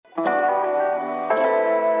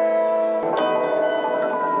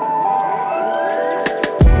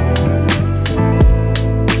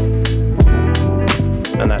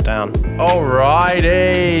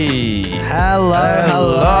Alrighty. Hello.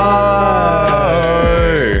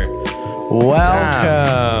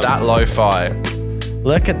 Welcome. That lo-fi.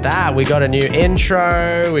 Look at that. We got a new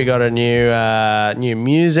intro. We got a new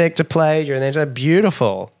music to play during the intro.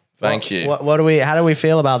 Beautiful. Thank you. How do we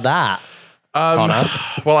feel about that?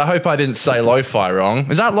 Well, I hope I didn't say lo-fi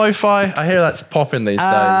wrong. Is that lo-fi? I hear that's popping these days.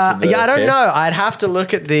 I don't know. I'd have to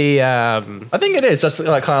look at the. I think it is. That's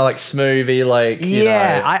like kind of like smoothie, like you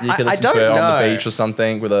can listen to it on the beach or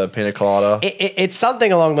something with a pina colada. It's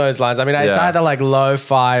something along those lines. I mean, it's either like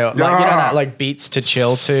lo-fi or like that like beats to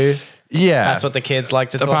chill to. Yeah, that's what the kids like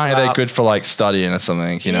to talk Apparently about. they're good for like studying or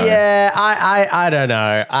something. Yeah, I don't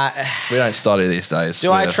know. We don't study these days.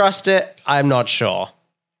 Do I trust it? I'm not sure.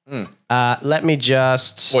 Let me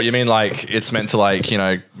just. What you mean? Like it's meant to like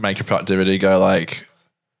make your productivity go like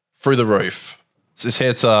through the roof. So it's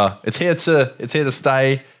here to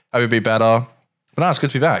stay. Hope it be better. But no, it's good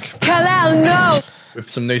to be back. Kalal, no. With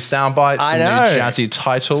some new sound bites, some new jazzy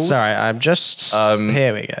titles. Sorry, I'm just.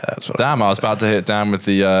 Here we go. That's what. Damn, I was about to hit Dan with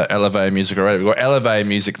the elevator music already. We've got elevator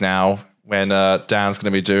music now when Dan's going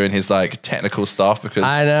to be doing his like technical stuff because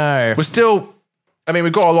I know we're still. I mean,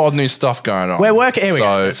 we've got a lot of new stuff going on. We're working. Here we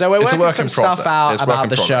go. So we're working some stuff out about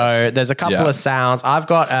the show. There's a couple of sounds. I've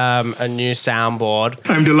got a new soundboard.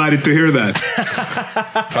 I'm delighted to hear that.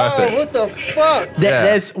 Perfect. Oh, what the fuck?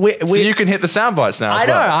 So you can hit the sound bites now. I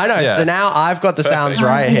know. Yeah. So now I've got the sounds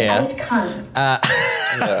right here.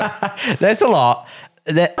 There's a lot.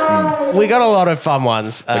 We got a lot of fun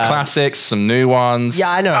ones. The classics, some new ones. Yeah,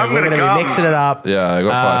 I know. We're going to be mixing it up. Yeah, I got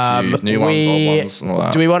quite a few new ones, old ones, and all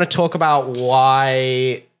that. Do we want to talk about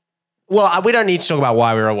why? Well, we don't need to talk about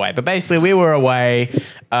why we were away, but basically we were away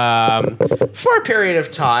for a period of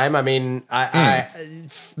time. I mean,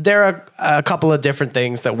 there are a couple of different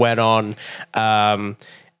things that went on.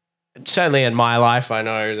 Certainly in my life, I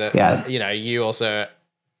know that you also.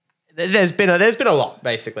 There's been a lot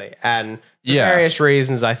basically, and for various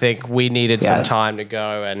reasons, I think we needed some time to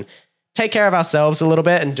go and take care of ourselves a little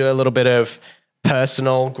bit and do a little bit of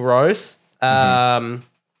personal growth, and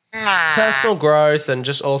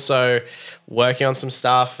just also working on some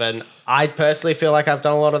stuff. And I personally feel like I've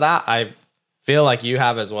done a lot of that. I feel like you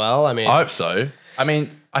have as well. I mean, I hope so. I mean,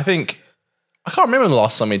 I can't remember the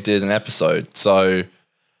last time we did an episode, so.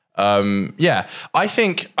 I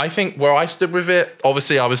think where I stood with it,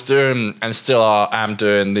 obviously I was doing and still am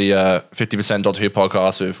doing the 50% Doctor Who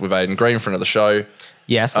podcast with Aidan Green, friend of the show.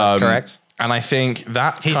 Yes, that's correct. And I think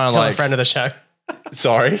that's he's kind of still like a friend of the show.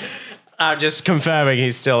 Sorry. I'm just confirming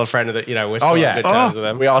he's still a friend of the, we're still on good terms with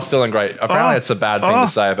him. We are still in great. Apparently it's a bad thing to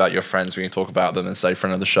say about your friends when you talk about them and say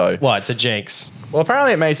friend of the show. Well, it's a jinx. Well,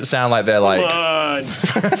 apparently it makes it sound like they're like,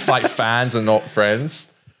 like fans and not friends.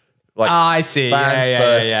 Like I see. Fans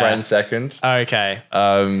first, friends second. Okay.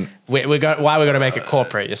 Why we're going to make it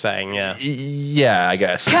corporate? You're saying, yeah. Yeah, I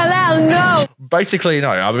guess. Kalal, no. Basically, no.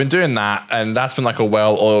 I've been doing that, and that's been like a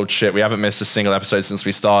well-oiled ship. We haven't missed a single episode since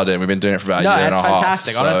we started. We've been doing it for about a year and a half. No, it's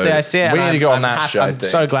fantastic. Honestly, I see it. We need to go on that show. I'm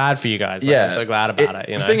so glad for you guys. Like, I'm so glad about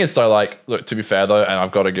it. The thing is, though, like, look, to be fair though, and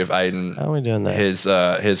I've got to give Aidan how are we doing that?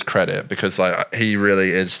 his credit because like he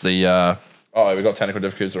really is the. We got technical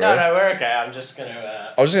difficulties already. No, we're okay. I'm just going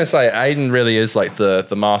to... I was just going to say, Aidan really is like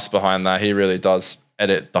the master behind that. He really does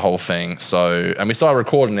edit the whole thing. So, and we started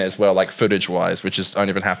recording it as well, like footage-wise, which has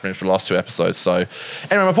only been happening for the last 2 episodes. So,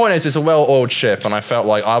 anyway, my point is, it's a well-oiled ship, and I felt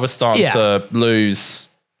like I was starting to lose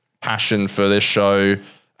passion for this show,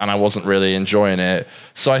 and I wasn't really enjoying it.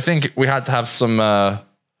 So, I think we had to have some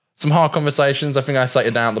hard conversations. I think I sat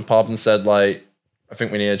you down at the pub and said, like, I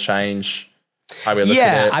think we need to change how we look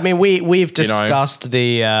at it. I mean, we've discussed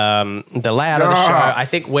the layout of the show. I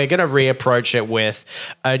think we're going to reapproach it with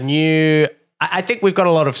a new. I think we've got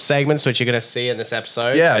a lot of segments which you're going to see in this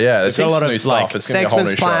episode. Yeah. We've got a lot of like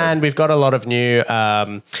segments planned. We've got a lot of new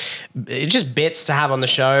just bits to have on the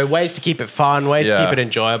show, ways to keep it fun, ways to keep it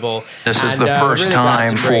enjoyable. This is the first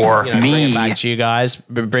time for me. Bring it back to you guys,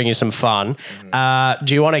 bring you some fun.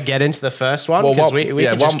 Do you want to get into the first one? Because we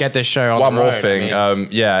can just get this show on one the road. One more thing.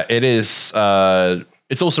 It is...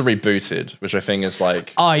 it's also rebooted, which I think is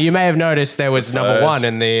like... Oh, you may have noticed there was number 1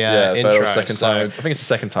 in the intro. Third or second time. I think it's the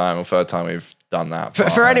second time or third time we've done that.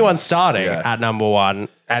 For anyone starting at number 1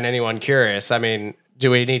 and anyone curious, I mean,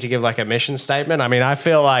 do we need to give like a mission statement? I mean, I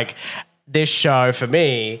feel like this show for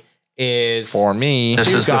me is... For me.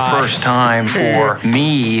 This is the first time for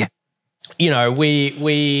me.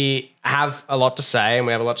 We have a lot to say and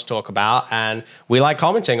we have a lot to talk about, and we like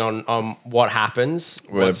commenting on what happens.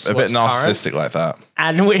 We're a bit narcissistic like that.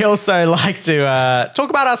 And we also like to talk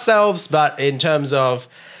about ourselves, but in terms of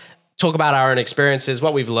talk about our own experiences,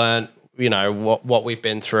 what we've learned, what we've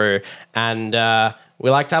been through, and we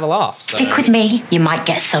like to have a laugh. So stick with me, you might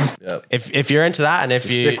get some. Yep. If you're into that, and if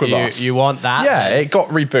you want that, it got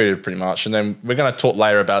rebooted pretty much, and then we're going to talk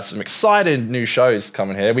later about some exciting new shows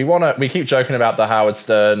coming here. We keep joking about the Howard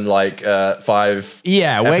Stern 5.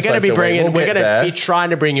 Yeah, we're going to be bringing. We're going to be trying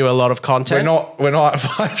to bring you a lot of content. We're not at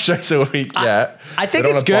 5 shows a week yet. I think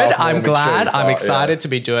it's good. I'm glad. I'm excited to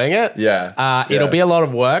be doing it. Yeah. It'll be a lot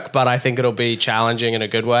of work, but I think it'll be challenging in a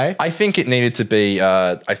good way. I think it needed to be.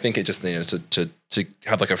 I think it just needed to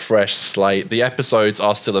have like a fresh slate. The episodes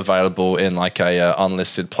are still available in like a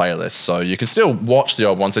unlisted playlist, so you can still watch the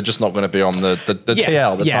old ones. They're just not going to be on the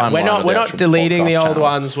TL. The timeline. We're not deleting the old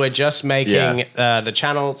ones. We're just making the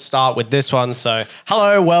channel start with this one. So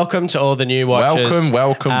hello, welcome to all the new watchers.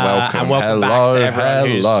 Welcome, and welcome back to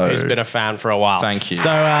everyone who's been a fan for a while. Thank you.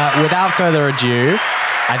 So without further ado,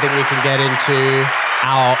 I think we can get into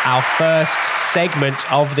our first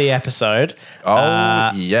segment of the episode.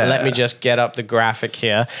 Yeah. Let me just get up the graphic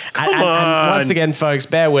here. And once again, folks,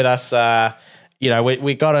 bear with us.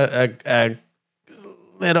 We got a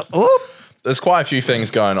little there's quite a few things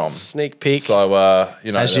going on. Sneak peek. So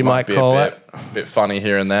as you might call it, a bit funny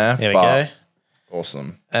here and there. Here we go.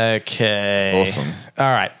 Awesome. Okay. Awesome. All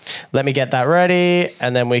right. Let me get that ready,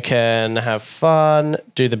 and then we can have fun.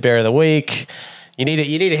 Do the beer of the week. You need to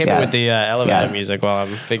hit me with the elevator music while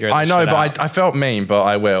I'm figuring. I know, but I felt mean, but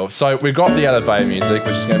I will. So we've got the elevator music,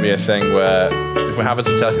 which is going to be a thing where if we're having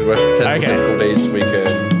some technical difficulties, we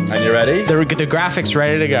can. And you ready? The graphics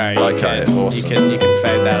ready to go. Okay, awesome. You can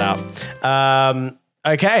fade that up.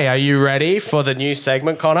 Okay, are you ready for the new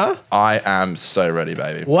segment, Connor? I am so ready,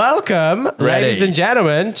 baby. Welcome, ladies and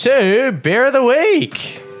gentlemen, to Beer of the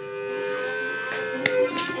Week.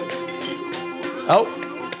 Oh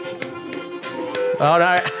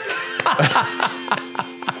no.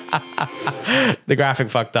 The graphic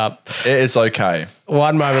fucked up. It's okay.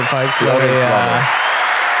 One moment, folks. Let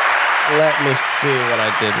me see what I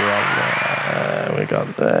did wrong there. We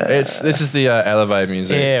got this. This is the elevator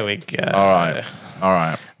music. Here we go. All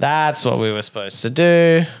right. That's what we were supposed to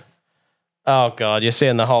do. Oh God, you're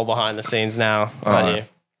seeing the whole behind the scenes now, aren't you?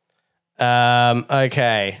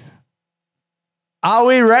 Okay. Are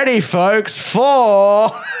we ready, folks,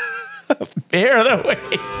 for Beer of the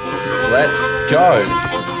Week? Let's go.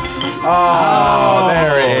 Oh,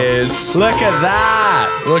 there it is. Look at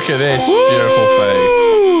that. Look at this beautiful thing.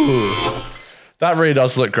 That really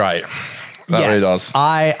does look great. That really does.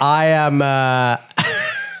 I am.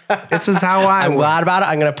 This is how I'm glad about it.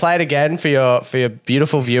 I'm going to play it again for your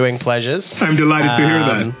beautiful viewing pleasures. I'm delighted to hear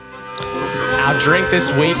that. Our drink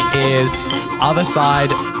this week is Other Side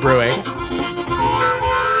Brewing.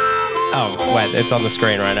 Oh, wait, it's on the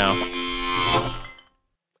screen right now.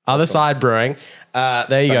 Other Side Brewing.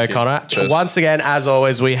 There you go, Connor. Cheers. Once again, as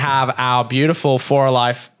always, we have our beautiful For a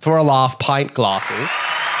Laugh pint glasses.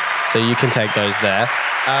 So you can take those there.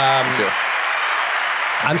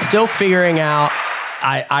 I'm still figuring out.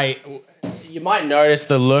 You might notice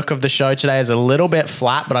the look of the show today is a little bit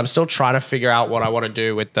flat, but I'm still trying to figure out what I want to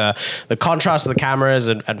do with the contrast of the cameras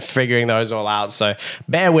and figuring those all out. So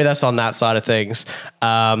bear with us on that side of things.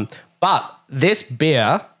 But this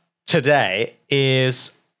beer today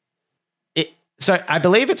is... So I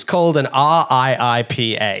believe it's called an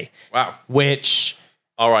RIIPA. Wow. Which...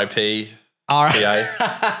 RIP. RIP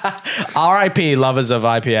lovers of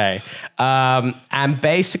IPA. And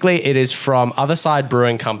basically it is from Other Side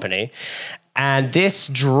Brewing Company. And this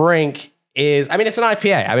drink is, it's an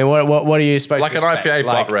IPA. What are you supposed to expect? Like an IPA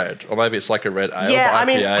but red. Or maybe it's like a red ale. Yeah,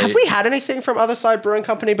 have we had anything from Other Side Brewing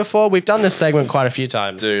Company before? We've done this segment quite a few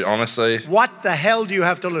times. Dude, honestly. What the hell do you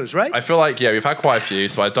have to lose, right? I feel like, we've had quite a few,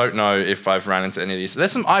 so I don't know if I've ran into any of these.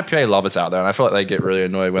 There's some IPA lovers out there, and I feel like they get really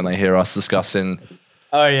annoyed when they hear us discussing...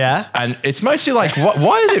 Oh yeah, and it's mostly like,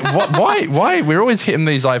 why is it? Why we're always hitting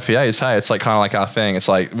these IPAs? Hey, it's like kind of like our thing. It's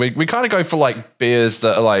like we kind of go for like beers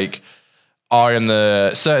that are in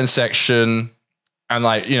the certain section, and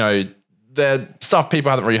they're stuff people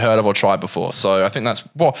haven't really heard of or tried before. So I think that's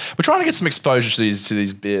what we're trying to get some exposure to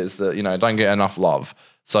these beers that don't get enough love.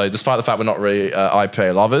 So despite the fact we're not really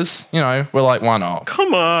IPA lovers, we're like, why not?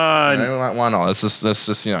 Come on, we're like, why not? Let's just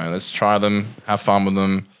let's try them, have fun with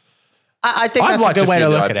them. I think that's a good way to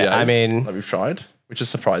look at it. That we've tried, which is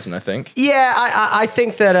surprising, I think. Yeah, I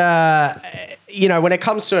think that, when it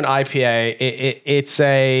comes to an IPA, it's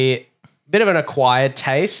a bit of an acquired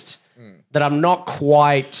taste that I'm not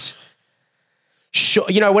quite sure.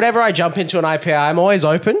 Whenever I jump into an IPA, I'm always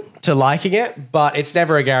open to liking it, but it's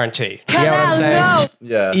never a guarantee. You know what I'm saying? No.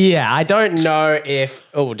 Yeah. Yeah, I don't know if...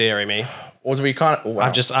 Oh, dearie me. Or do we kind of... Oh, wow.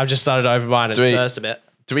 I've just started to open mine and thirst a bit.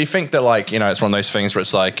 do we think that like, it's one of those things where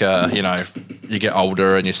it's like, you get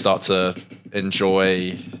older and you start to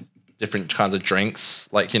enjoy different kinds of drinks?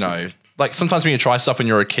 Like, like sometimes when you try stuff when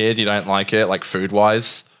you're a kid, you don't like it, like food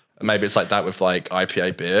wise. And maybe it's like that with like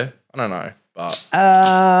IPA beer. I don't know, but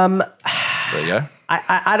there you go.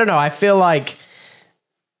 I don't know. I feel like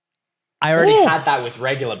I already had that with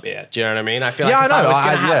regular beer. Do you know what I mean? I feel like if I was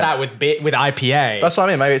going to have that with IPA. That's what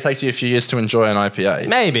I mean. Maybe it takes you a few years to enjoy an IPA.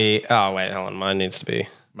 Maybe. Oh, wait, hold on. Mine needs to be.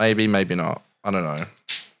 Maybe not. I don't know.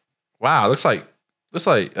 Wow, looks like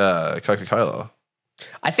Coca-Cola.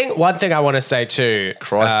 I think one thing I want to say too.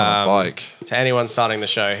 Christ on a bike. To anyone starting the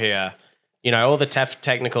show here, all the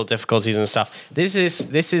technical difficulties and stuff. This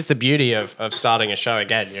is the beauty of starting a show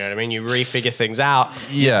again. You know what I mean? You refigure things out.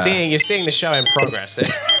 Yeah. You're seeing the show in progress.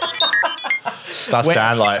 That's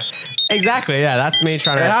Dan like. Exactly. Yeah, that's me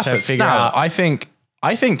trying to figure out. I think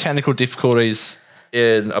technical difficulties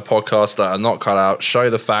in a podcast that are not cut out show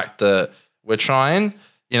the fact that we're trying.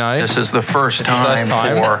 This is the first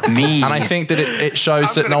time for me. And I think that it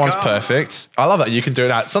shows that no one's perfect. I love that you can do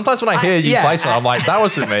that. Sometimes when I hear you play something, I'm like, that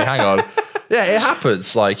wasn't me. Hang on. Yeah, it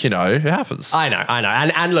happens. Like, it happens. I know.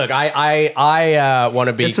 And look, I want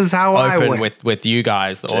to be open with you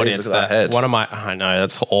guys, the audience. That one of my, I know,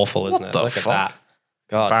 that's awful, isn't it? Look at that.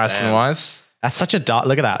 God Embarrassing wise. That's such a dark,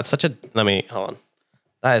 look at that. It's such a, hold on.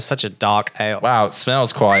 That is such a dark ale. Wow, it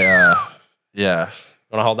smells quite, yeah.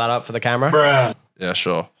 Want to hold that up for the camera? Bruh. Yeah,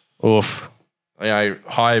 sure. Oof.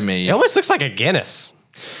 Hi me. It almost looks like a Guinness.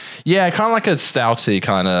 Yeah, kind of like a stouty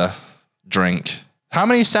kind of drink. How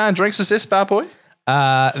many standard drinks is this bad boy?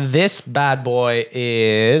 This bad boy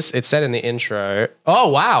is, it said in the intro. Oh,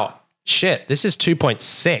 wow. Shit, this is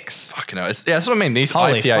 2.6. Fucking hell. That's what I mean. These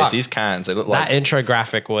Holy IPAs, fuck. these cans, they look like... That intro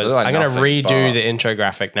graphic was... like I'm going to nothing, redo the intro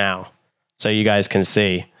graphic now so you guys can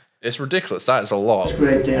see. It's ridiculous. That is a lot. It's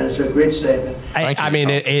great, Dan. It's a great statement. I mean,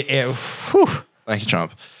 whew. Thank you,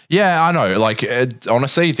 Trump. Yeah, I know. Like,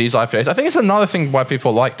 honestly, these IPAs, I think it's another thing why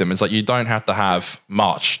people like them is like you don't have to have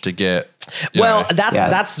much to get.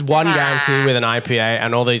 That's one guarantee with an IPA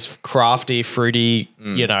and all these crafty, fruity,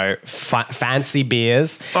 fancy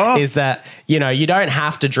beers is that, you don't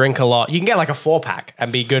have to drink a lot. You can get like a 4-pack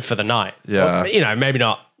and be good for the night. Yeah. Or, maybe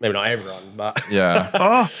not everyone, but.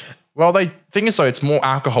 Yeah. Well, the thing is, though, it's more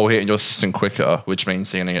alcohol hitting your system quicker, which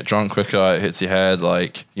means you're going to get drunk quicker. It hits your head,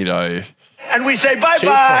 And we say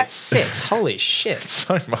bye-bye. 2.6. Holy shit.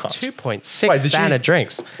 So much. 2.6 standard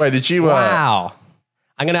drinks. Wait, did you... Wow.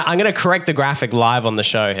 I'm gonna correct the graphic live on the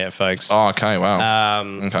show here, folks. Oh, okay, wow.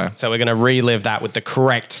 Okay. So we're gonna relive that with the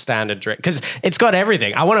correct standard drink because it's got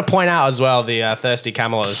everything. I want to point out as well the Thirsty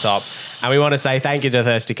Camel at the top, and we want to say thank you to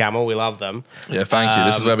Thirsty Camel. We love them. Yeah, thank you.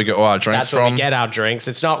 This is where we get all our drinks from. That's where we get our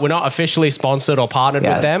drinks. We're not officially sponsored or partnered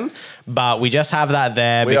with them, but we just have that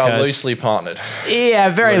there we because are loosely partnered. Yeah,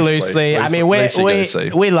 very loosely. I mean,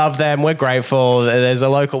 we love them. We're grateful. There's a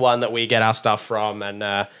local one that we get our stuff from, and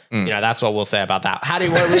that's what we'll say about that.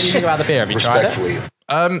 What do you think about the beer? Have you tried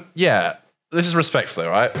it? Yeah. This is respectfully,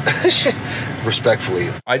 right?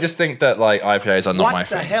 Respectfully. I just think that like IPAs are not my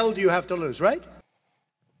thing. What the hell do you have to lose, right?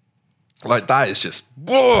 Like that is just.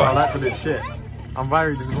 Oh, that's a bit shit. I'm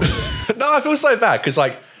very disappointed. No, I feel so bad because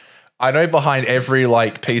like I know behind every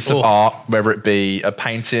like piece of art, whether it be a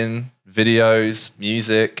painting, videos,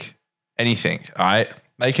 music, anything, all right?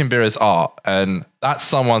 Making beer is art, and that's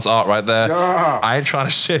someone's art right there. Yeah. I ain't trying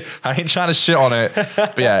to shit on it,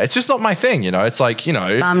 but yeah, it's just not my thing. It's like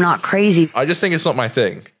I'm not crazy. I just think it's not my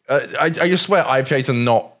thing. I just swear IPAs are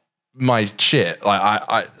not my shit. Like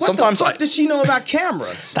I sometimes What the fuck does she know about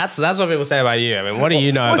cameras? That's what people say about you. I mean, what do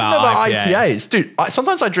you know about IPAs, dude?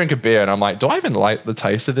 Sometimes I drink a beer and I'm like, do I even like the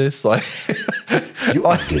taste of this? Like, You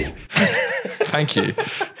ugly. Thank you.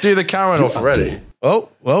 Dude, the camera went off already. Oh,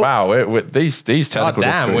 well. Wow, these technical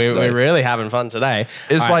difficulties we're really having fun today.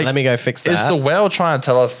 It's right, let me go fix that. Is the whale trying to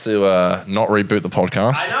tell us to not reboot the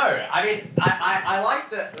podcast? I know. I mean, I like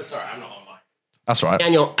that. Sorry, I'm not on mic. That's right.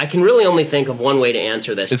 Daniel, I can really only think of one way to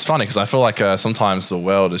answer this. It's funny because I feel like sometimes the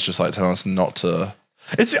world is just like telling us not to.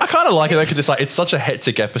 I kind of like it though because it's such a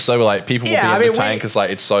hectic episode where like people will be entertained because like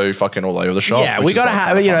it's so fucking all over the shop. Yeah, we gotta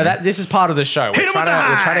have that. This is part of the show. We're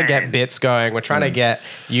trying to get bits going. We're trying to get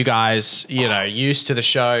you guys used to the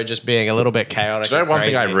show just being a little bit chaotic. One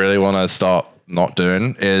thing I really want to start not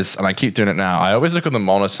doing is, and I keep doing it now. I always look at the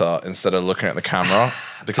monitor instead of looking at the camera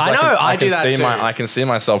because I do that too. I can see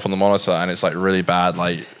myself on the monitor and it's like really bad.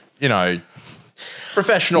 Like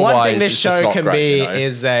professional wise, one thing this it's show just not can great, be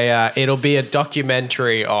is it'll be a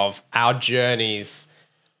documentary of our journeys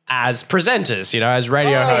as presenters, as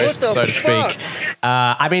radio hosts, so to speak.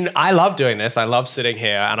 I mean, I love doing this. I love sitting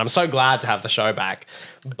here, and I'm so glad to have the show back.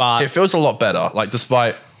 But it feels a lot better, like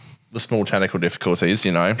despite the small technical difficulties,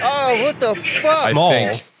 Oh, what the fuck?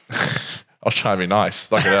 I was trying to be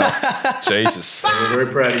nice. Look at that. Jesus. I'm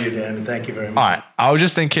very proud of you, Dan, and thank you very much. All right. I was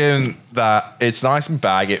just thinking that it's nice and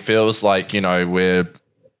bag. It feels like, we're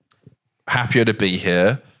happier to be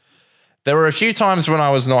here. There were a few times when I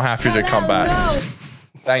was not happy to come back. No.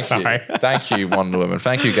 Thank you. Thank you, Wonder Woman.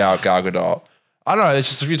 Thank you, Gal Gadot. I don't know. There's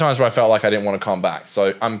just a few times where I felt like I didn't want to come back.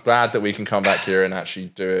 So I'm glad that we can come back here and actually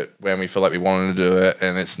do it when we feel like we wanted to do it,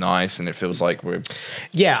 and it's nice and it feels like we're.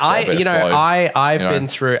 Yeah, I've been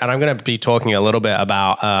through, and I'm going to be talking a little bit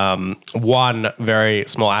about one very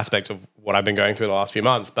small aspect of what I've been going through the last few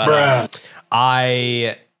months, but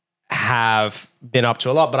I have been up to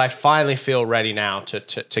a lot, but I finally feel ready now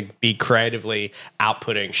to be creatively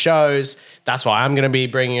outputting shows. That's why I'm going to be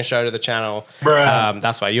bringing a show to the channel.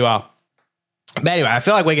 That's why you are. But anyway, I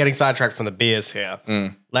feel like we're getting sidetracked from the beers here.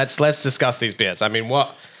 Let's discuss these beers. I mean,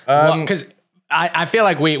 because I feel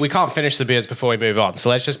like we can't finish the beers before we move on. So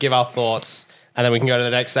let's just give our thoughts, and then we can go to the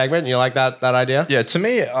next segment. You like that idea? Yeah, to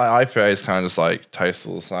me, IPA is kind of just like tastes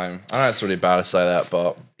all the same. I know it's really bad to say that,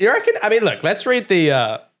 but you reckon? I mean, look, let's read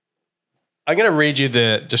the. I'm going to read you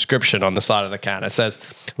the description on the side of the can. It says,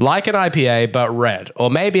 like an IPA, but red. Or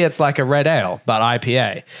maybe it's like a red ale, but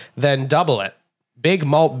IPA. Then double it. Big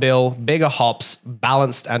malt bill, bigger hops,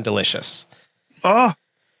 balanced and delicious. Oh.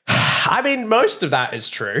 I mean, most of that is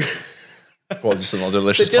true. Well, just not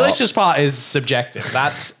delicious. The delicious part is subjective.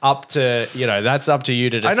 That's up to you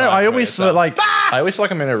to decide. I know. I always feel like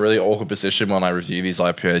I'm in a really awkward position when I review these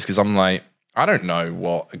IPAs because I'm like, I don't know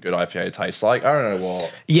what a good IPA tastes like. I don't know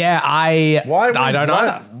what. Yeah, I don't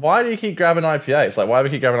know. Why do you keep grabbing IPAs? Like, why do we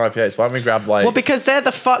keep grabbing IPAs? Why don't we grab like? Well, because they're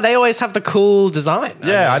they always have the cool design.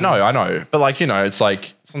 Yeah, I know. But like, it's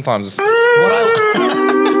like sometimes what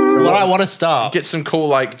I want to start. Get some cool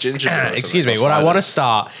like ginger. Excuse me. What I want to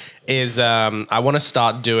start is I want to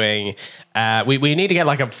start doing. We need to get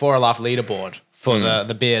like a 4 Laugh leaderboard for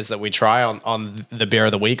the beers that we try on the beer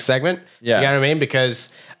of the week segment. Yeah, you know what I mean?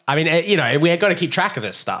 Because I mean, we got to keep track of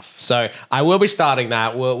this stuff. So I will be starting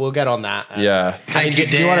that. We'll get on that. Yeah.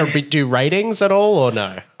 Do you want to do ratings at all or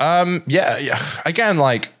no? Yeah. Again,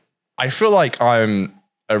 like I feel like I'm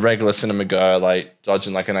a regular cinema goer, like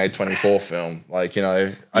judging like an A24 film. Like,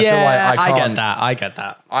 I feel like I get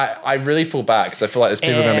that. I really feel bad because I feel like there's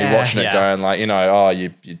people going to be watching it going like, oh, you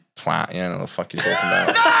twat, what the fuck are you talking about?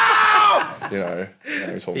 No!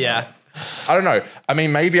 About. I don't know. I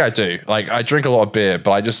mean, maybe I do. Like, I drink a lot of beer,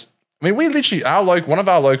 but we literally, one of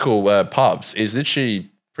our local pubs is literally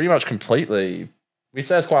pretty much completely, we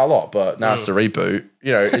say it's quite a lot, but now it's a reboot.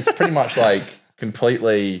 It's pretty much like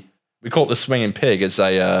completely, we call it the Swinging Pig as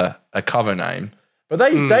a cover name. But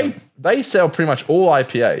they sell pretty much all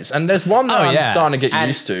IPAs. And there's one that I'm starting to get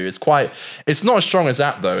used to. It's not as strong as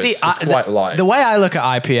that, though. It's quite light. The way I look at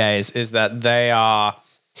IPAs is that they are...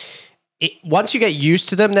 once you get used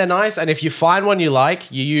to them, they're nice. And if you find one you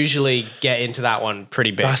like, you usually get into that one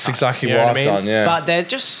pretty big. That's exactly what I've done, yeah. But they're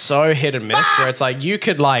just so hit and miss where it's like you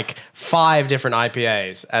could like 5 different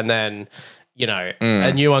IPAs and then,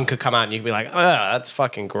 a new one could come out and you could be like, oh, that's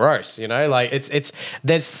fucking gross. Like it's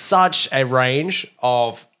there's such a range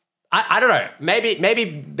of I don't know.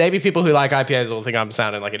 Maybe people who like IPAs will think I'm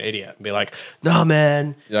sounding like an idiot and be like, "No,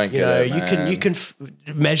 man, you don't get it, man. You can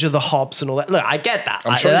measure the hops and all that." Look, I get that.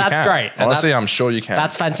 I'm sure that's great. Honestly, I'm sure you can.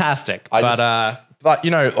 That's fantastic. Like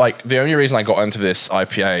the only reason I got into this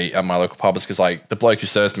IPA at my local pub is because like the bloke who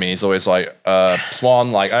serves me is always like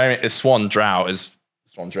Swan. Like it's Swan Drought is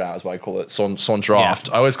what I call it. Swan Draft.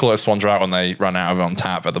 Yeah. I always call it Swan Drought when they run out of it on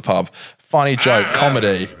tap at the pub. Funny joke,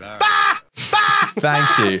 comedy.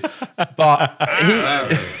 Thank you. But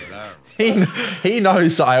he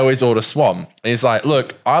knows that I always order Swan. And he's like,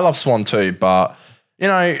 look, I love Swan too, but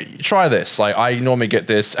try this. Like I normally get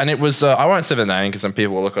this. And it was, I won't say the name because then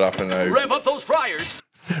people will look it up and know. Rev up those fryers.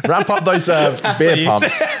 Ramp up those beer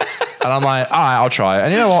pumps. And I'm like, all right, I'll try it.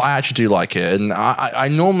 And you know what? I actually do like it. And I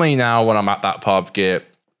normally now when I'm at that pub get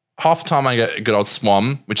half the time I get a good old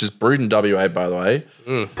Swan, which is brewed in WA, by the way.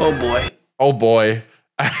 Oh boy.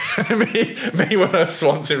 me when a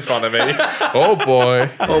Swan's in front of me. Oh boy.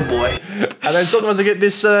 And then sometimes I get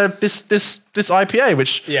this IPA,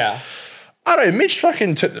 which I don't know. Mitch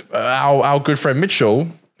fucking took our good friend Mitchell,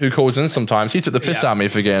 who calls in sometimes. He took the piss out of me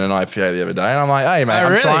for getting an IPA the other day, and I'm like, hey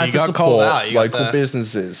man, I'm trying to support local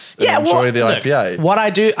businesses and enjoy the IPA. What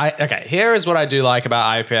I do, here is what I do like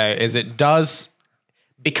about IPA is it does,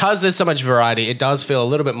 because there's so much variety, it does feel a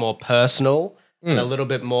little bit more personal and a little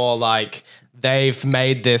bit more like they've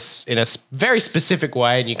made this in a very specific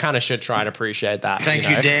way, and you kind of should try and appreciate that. Thank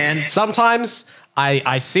you, Dan. Sometimes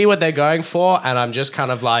I see what they're going for, and I'm just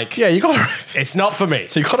kind of like, yeah, it's not for me.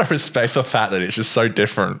 You gotta respect the fact that it's just so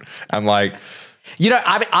different, and like,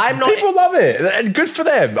 I'm not. People love it, and good for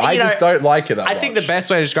them. I just don't like it that much. I think the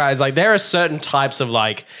best way to describe it is like there are certain types of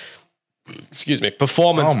like,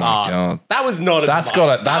 performance art. God. That was not in the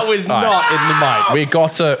mic. That was not in the mic. We've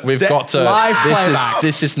got to live playback.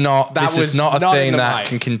 This is not a thing that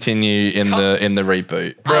can continue in the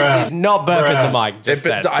reboot. I did not burp in the mic just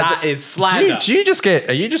then. That is slander.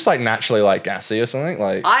 Are you just like naturally like gassy or something?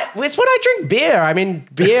 Like it's when I drink beer. I mean,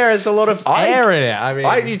 beer has a lot of air in it. I mean,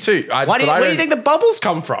 I do too. Where do you think the bubbles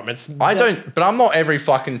come from? But I'm not every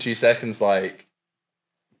fucking 2 seconds like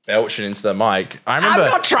belching into the mic. I'm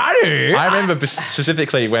not trying to. I remember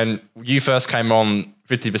specifically when you first came on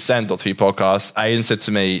 50%.2 podcast, Aiden said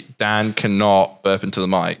to me, Dan cannot burp into the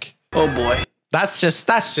mic. Oh boy. That's just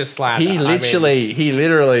slander. He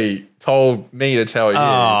literally told me to tell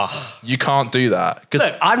you, you can't do that.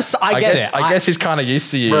 Look, I get it. I guess he's kind of used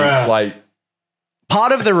to you. Like,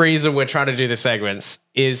 part of the reason we're trying to do the segments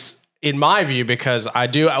is, in my view, because I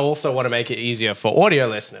also want to make it easier for audio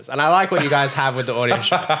listeners, and I like what you guys have with the audio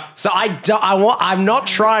show. So I'm not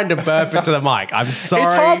trying to burp into the mic. I'm sorry.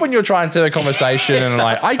 It's hard when you're trying to have a conversation and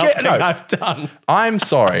like I've done. I'm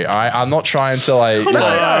sorry. I'm not trying to like. I'm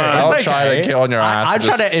not trying to get on your ass. I'm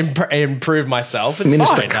trying to improve myself. It's Mr.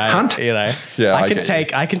 fine. Cunt. Yeah,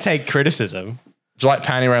 I can take criticism. Do you like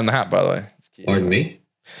panty around the hat, by the way? Pardon me?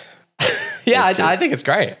 Yeah, I think it's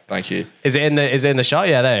great. Thank you. Is it in the shot?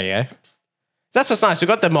 Yeah, there you go. That's what's nice. We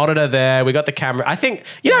got the monitor there. We got the camera. I think,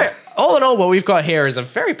 all in all, what we've got here is a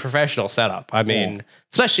very professional setup. I mean,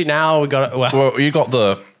 especially now we got well, you got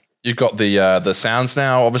the sounds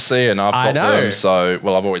now, obviously, and I've got them. So,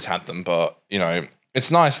 well, I've always had them, but it's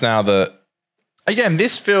nice now that. Again,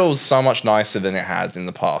 this feels so much nicer than it had in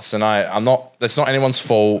the past, and I'm not. That's not anyone's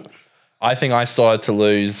fault. I think I started to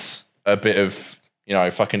lose a bit of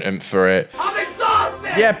fucking oomph for it. I'm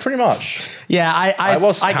exhausted. Yeah, pretty much. Yeah, I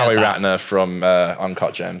was Howie Ratner from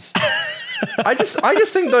Uncut Gems. I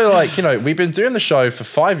just think though, like, we've been doing the show for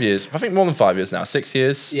 5 years. I think more than 5 years now. 6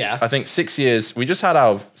 years. Yeah. I think 6 years. We just had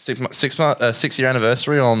our 6 year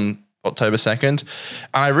anniversary on October 2nd, and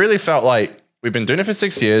I really felt like we've been doing it for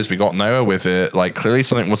 6 years. We got nowhere with it. Like, clearly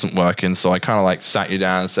something wasn't working. So I kind of like sat you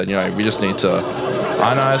down and said, we just need to.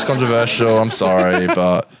 I know it's controversial. I'm sorry,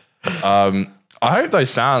 but I hope those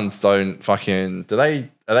sounds don't fucking. Are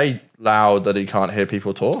they loud that he can't hear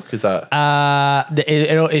people talk? Is that?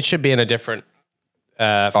 It should be in a different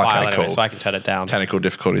file anyway, so I can turn it down. Technical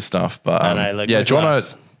difficulty stuff, but do you want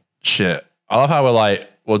to? Shit, I love how we're like,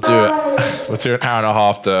 we'll do it. We'll do an hour and a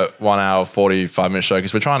half to 1 hour 45-minute show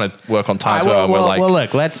because we're trying to work on time as well. And we're like,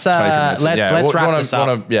 look, let's wrap this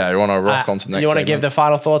up. We want to rock on to the next. You want to give the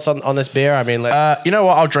final thoughts on this beer? I mean, you know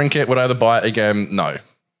what? I'll drink it. Would I ever buy it again? No.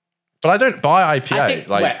 But I don't buy IPA.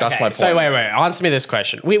 That's my point. So wait. Answer me this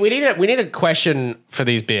question. We need a question for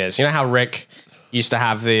these beers. You know how Rick used to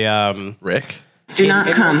have the Rick? Do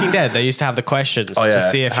not come. Walking Dead, they used to have the questions to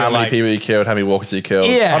see if how many people you killed, how many walkers you killed.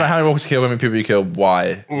 Yeah. I don't know how many walkers you killed, how many people you killed,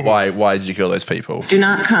 why? Mm-hmm. Why did you kill those people? Do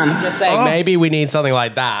not come. I'm just saying maybe we need something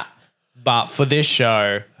like that. But for this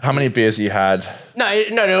show, how many beers you had? No.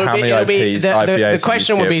 The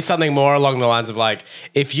question would be something more along the lines of like,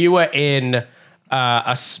 if you were in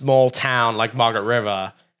a small town like Margaret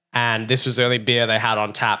River, and this was the only beer they had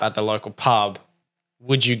on tap at the local pub,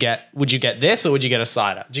 would you get this or would you get a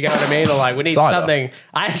cider? Do you get what I mean? Or like, we need cider. Something.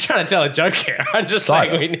 I'm trying to tell a joke here. I'm just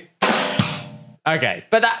saying we need. Okay,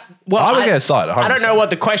 but I would get a cider. 100%. I don't know what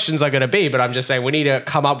the questions are going to be, but I'm just saying we need to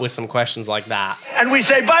come up with some questions like that. And we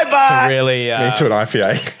say bye-bye. To really to an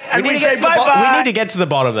IPA. And we say bye-bye. We need to get to the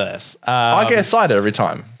bottom of this. I get a cider every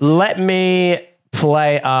time. Let me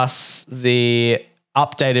play us the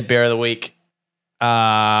updated beer of the week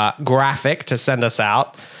graphic to send us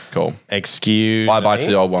out. Cool. Excuse bye me. To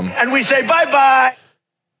the old one. And we say bye-bye.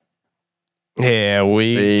 Here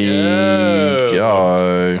we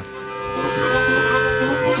go.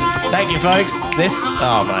 Thank you, folks.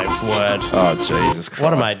 Oh my word. Oh, Jesus Christ.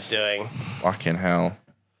 What am I doing? Fucking hell.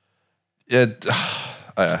 Yeah.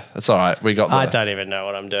 It's all right. We got there. I don't even know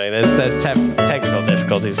what I'm doing. There's technical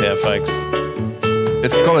difficulties here, folks.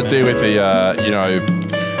 It's got to do with the,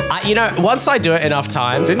 once I do it enough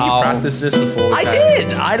times, Didn't you practice this before? I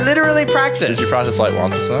did. I literally practiced. Did you practice like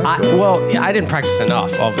once or so? I didn't practice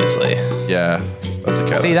enough, obviously. Yeah, that's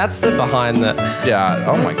okay. See, that's the behind the. Yeah.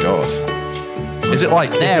 Oh my god. Is it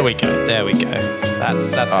like? There we go.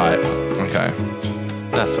 That's all right. Okay.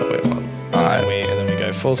 That's what we want. All right. And then we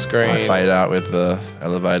go full screen. Fade out with the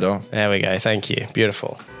elevator. There we go. Thank you.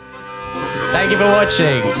 Beautiful. Thank you for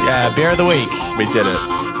watching. Beer of the week. We did it.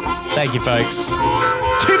 Thank you, folks.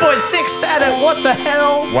 2.6 standard. What the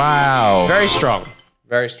hell? Wow. Very strong.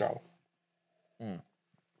 Very strong. All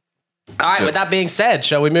right. With that being said,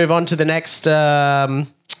 shall we move on to the next? What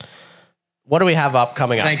do we have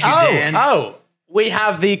coming up? Thank you, Dan. We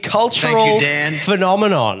have the cultural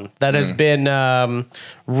phenomenon that has been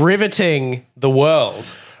riveting the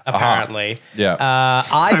world, apparently. Yeah.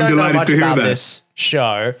 I don't know much about this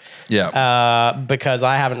show Yeah. because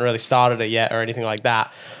I haven't really started it yet or anything like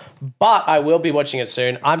that. But I will be watching it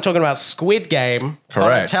soon. I'm talking about Squid Game.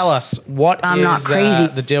 Correct. Tell us, what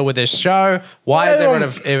is the deal with this show? Why is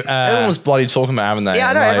everyone's bloody talking about, haven't they? Yeah,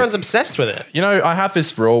 I know. Like, everyone's obsessed with it. you know, I have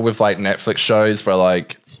this rule with like Netflix shows where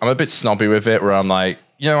like I'm a bit snobby with it, where I'm like,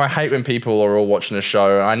 you know, I hate when people are all watching a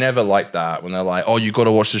show. And I never like that when they're like, oh, you got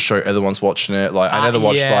to watch the show. Everyone's watching it. Like I never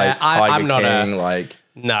watched like Tiger King.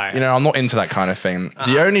 No. You know, I'm not into that kind of thing.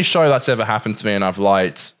 The only show that's ever happened to me and I've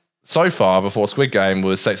liked so far before Squid Game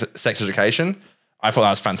was Sex Education. I thought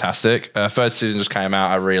that was fantastic. Third season just came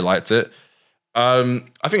out. I really liked it. I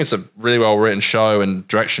think it's a really well written show, and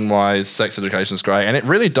direction wise, Sex Education is great. And it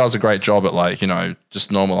really does a great job at like, you know,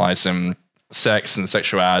 just normalizing sex and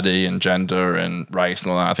sexuality and gender and race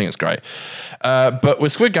and all that. I think it's great. But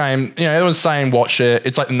with Squid Game, you know, everyone's saying watch it.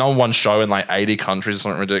 It's like the number one show in like 80 countries or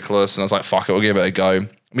something ridiculous. And I was like, fuck it, we'll give it a go.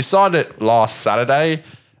 We started it last Saturday.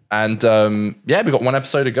 And yeah, we got one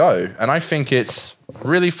episode to go. And I think it's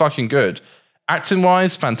really fucking good. Acting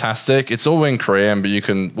wise, fantastic. It's all in Korean, but you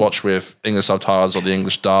can watch with English subtitles or the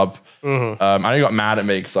English dub. I know you got mad at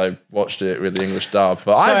me because I watched it with the English dub.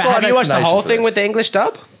 But have you watched the whole thing with the English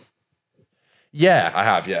dub? Yeah, I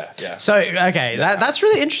have. Yeah. So, okay, that's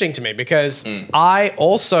really interesting to me because I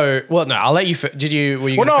also, well, no, I'll let you, were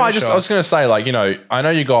you? Well, no, I was going to say, like, you know, I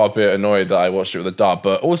know you got a bit annoyed that I watched it with a dub,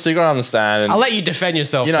 but also you got to understand. I'll let you defend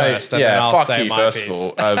yourself first. And then I'll fuck say you first of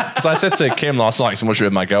all. Because I said to Kim last night, because I'm watching it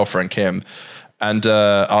with my girlfriend, Kim, and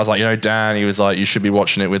I was like, you know, Dan, he was like, you should be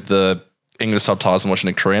watching it with the English subtitles and watching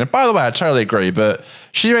it in Korean. And by the way, I totally agree, but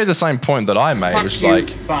she made the same point that I made, which is like,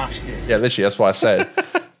 yeah, literally, that's what I said.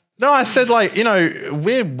 No, I said, like, you know,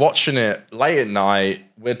 we're watching it late at night.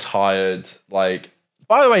 We're tired. Like,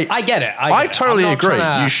 by the way, I get it. I totally agree.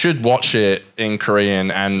 You should watch it in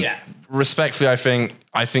Korean, and respectfully, I think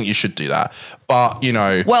you should do that. But, you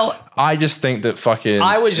know, I just think that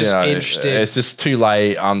I was just interested. It's just too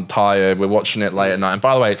late. I'm tired. We're watching it late at night. And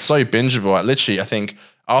by the way, it's so bingeable. Like, literally, I think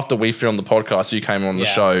after we filmed the podcast, you came on the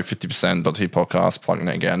show, 50%.t podcast, plugging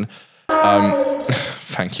it again.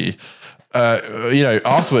 Thank you. You know,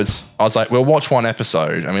 afterwards, I was like, we'll watch one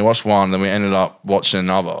episode, and we watched one, then we ended up watching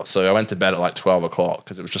another. So I went to bed at like 12 o'clock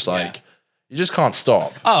because it was just like, you just can't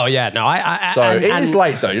stop. Oh, yeah, no. It is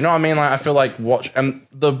late though, you know what I mean? Like, I feel like and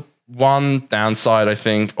the one downside, I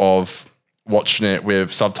think, of watching it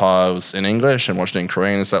with subtitles in English and watching it in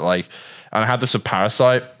Korean is that, like, and I had this with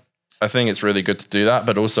Parasite. I think it's really good to do that,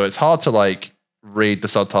 but also it's hard to like read the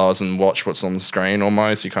subtitles and watch what's on the screen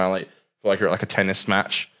almost. You kind of like feel like you're at like a tennis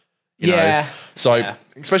match. You know? So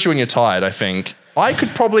especially when you're tired, I think I could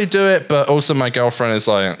probably do it, but also my girlfriend is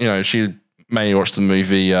like, you know, she made me watch the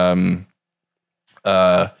movie No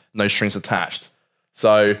Strings Attached.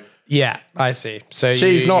 So yeah, I see. So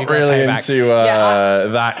she's not really into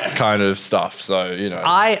that kind of stuff. So, you know,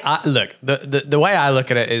 I look, the way I look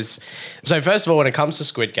at it is, so first of all, when it comes to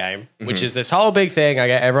Squid Game, which is this whole big thing, I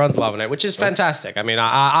get everyone's loving it, which is fantastic. I mean,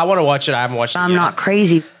 I want to watch it. I haven't watched it yet. I'm not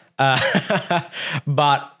crazy.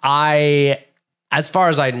 But as far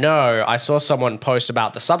as I know, I saw someone post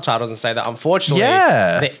about the subtitles and say that unfortunately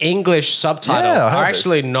the English subtitles are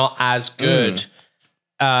actually not as good.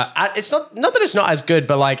 It's not that it's not as good,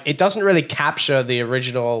 but like it doesn't really capture the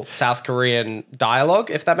original South Korean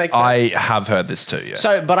dialogue, if that makes sense. I have heard this too, yes.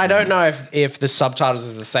 So, but I don't know if the subtitles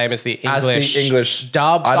is the same as the English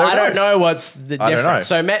dub. So I don't know what's the difference.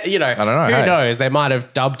 So, you know, who knows? They might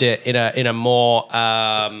have dubbed it in a more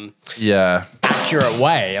accurate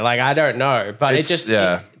way. Like, I don't know, but it just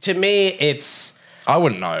to me, it's. I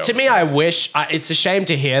wouldn't know. To me, I wish it's a shame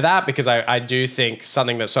to hear that because I do think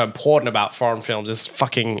something that's so important about foreign films is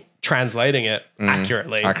fucking translating it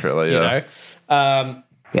accurately. Accurately, yeah. You know?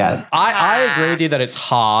 Yes. I agree with you that it's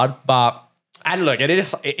hard, but and look, it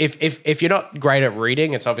is if you're not great at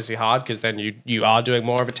reading, it's obviously hard because then you are doing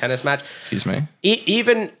more of a tennis match. Excuse me.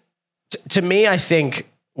 Even to me, I think.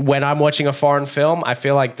 When I'm watching a foreign film, I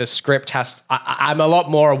feel like the script I'm a lot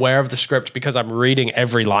more aware of the script because I'm reading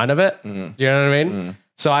every line of it. Do you know what I mean?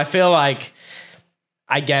 So I feel like,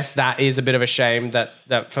 I guess that is a bit of a shame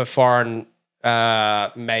that for foreign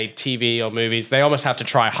made TV or movies, they almost have to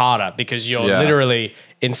try harder because you're literally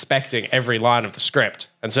inspecting every line of the script.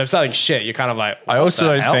 And so if something's shit, you're kind of like, I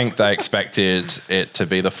also don't think they expected it to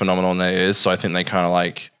be the phenomenon it is. So I think they kind of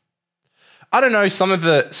like, I don't know, I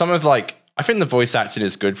think the voice acting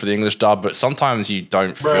is good for the English dub, but sometimes you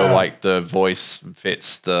don't feel like the voice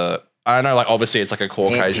fits I don't know, like obviously it's like a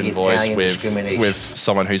Caucasian voice with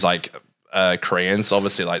someone who's like Korean. So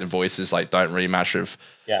obviously like the voices like don't really match with.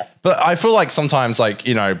 Yeah. But I feel like sometimes like,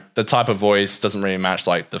 you know, the type of voice doesn't really match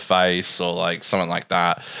like the face or like something like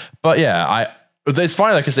that. But yeah, it's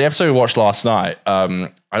funny because the episode we watched last night, I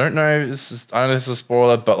don't know if this is a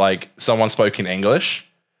spoiler, but like someone spoke in English.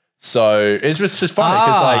 So it's just funny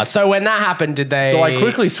because like. So when that happened, did they? So I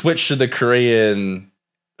quickly switched to the Korean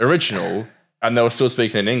original, and they were still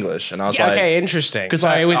speaking in English, and I was like, okay, interesting. Because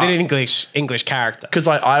it was an English character. Because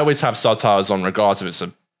like I always have subtitles on, regardless if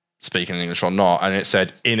it's speaking in English or not, and it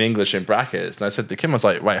said in English in brackets, and I said to Kim, I was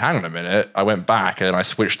like, wait, hang on a minute. I went back and I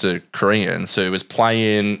switched to Korean, so it was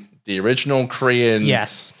playing the original Korean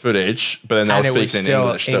footage, but then they were speaking in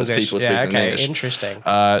English. There was people speaking in English. Interesting.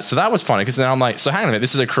 So that was funny because then I'm like, so hang on a minute,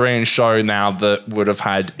 this is a Korean show now that would have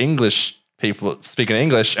had English people speaking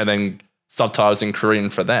English and then subtitles in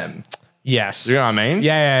Korean for them. Yes. You know what I mean?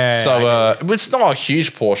 Yeah. So it's not a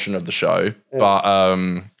huge portion of the show, but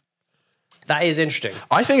that is interesting.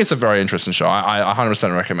 I think it's a very interesting show. I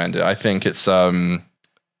 100% recommend it. I think it's and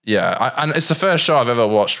it's the first show I've ever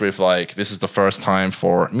watched with like, this is the first time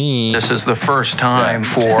for me. This is the first time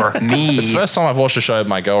for me. It's the first time I've watched a show with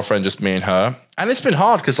my girlfriend, just me and her. And it's been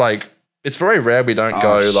hard because like, it's very rare we don't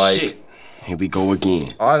go like, shit. Here we go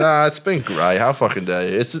again. Oh no, it's been great. How fucking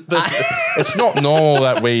dare you? It's not normal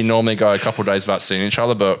that we normally go a couple of days without seeing each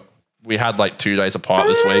other, but we had like 2 days apart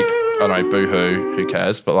this week. I know, boo-hoo, who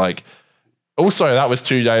cares? But like, also that was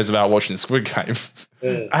 2 days without watching Squid Game.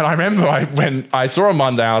 And I remember when I saw on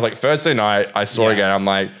Monday, I was like, Thursday night, I saw it again. I'm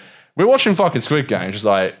like, we're watching fucking Squid Game. She's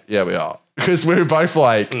like, yeah, we are. Because we were both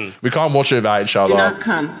like, we can't watch it without each other. Do not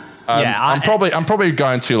come. I'm probably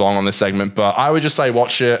going too long on this segment, but I would just say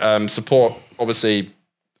watch it. Support, obviously.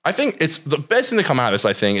 I think it's the best thing to come out of this.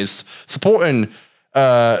 I think is supporting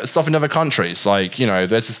stuff in other countries. Like, you know,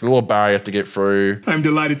 there's this little barrier to get through. I'm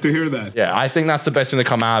delighted to hear that. Yeah, I think that's the best thing to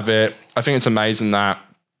come out of it. I think it's amazing that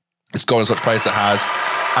it's gone as much place it has,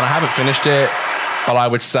 and I haven't finished it. But I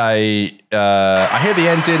would say, I hear the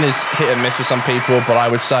ending is hit and miss for some people, but I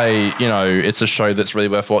would say, you know, it's a show that's really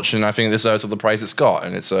worth watching. I think it deserves all the praise it's got,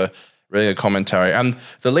 and it's a really good commentary. And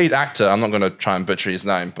the lead actor, I'm not going to try and butcher his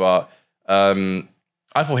name, but I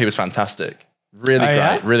thought he was fantastic. Really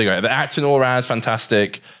great, really great. The acting all around is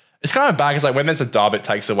fantastic. It's kind of bad because like when there's a dub, it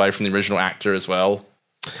takes away from the original actor as well.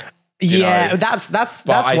 Yeah, that's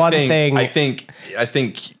one thing. I think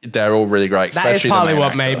they're all really great. That is partly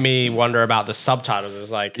what made me wonder about the subtitles.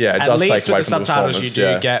 Is like, at least with the subtitles you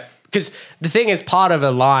do get, because the thing is, part of a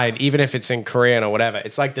line, even if it's in Korean or whatever,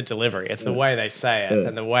 it's like the delivery. It's the way they say it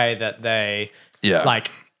and the way that they like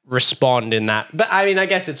respond in that. But I mean, I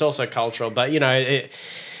guess it's also cultural. But you know,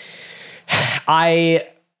 I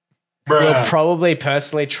will probably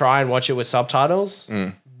personally try and watch it with subtitles.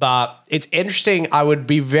 But it's interesting. I would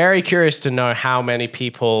be very curious to know how many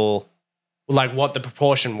people, like what the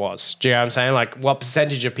proportion was. Do you know what I'm saying? Like what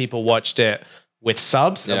percentage of people watched it with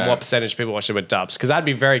subs and what percentage of people watched it with dubs? Because I'd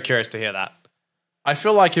be very curious to hear that. I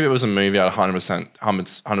feel like if it was a movie, I'd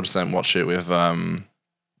 100% watch it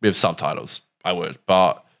with subtitles. I would,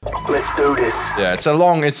 but let's do this. Yeah, it's a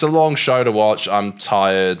long show to watch. I'm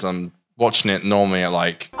tired. I'm watching it normally at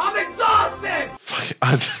like. I'm exhausted.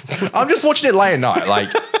 I'm just watching it late at night.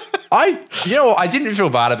 Like you know what? I didn't feel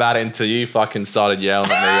bad about it until you fucking started yelling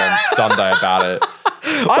at me on Sunday about it.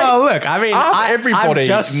 Well, look, I mean, everybody,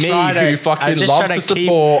 who fucking loves to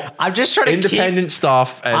support independent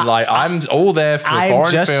stuff, and I'm all there for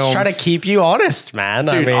foreign films. I'm just trying to keep you honest, man.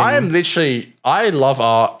 Dude, I love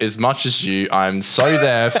art as much as you. I'm so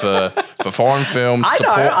there for foreign films. I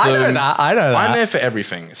know that. I'm there for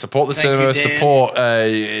everything. Support the cinema, support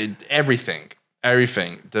everything.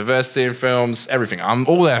 Diversity in films, everything. I'm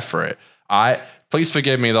all there for it. Please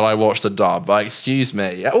forgive me that I watched the dub. Like, excuse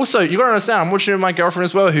me. Also, you got to understand, I'm watching with my girlfriend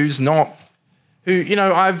as well, who, you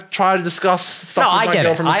know, I've tried to discuss stuff with my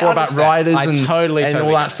girlfriend before about writers and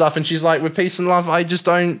all that stuff. And she's like, with peace and love, I just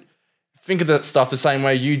don't think of that stuff the same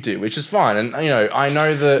way you do, which is fine. And, you know, I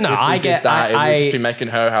know that if we did that, it would just be making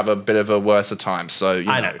her have a bit of a worse time. So, you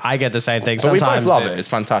know. I know. I get the same thing. But sometimes we both love it. It's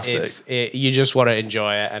fantastic. You just want to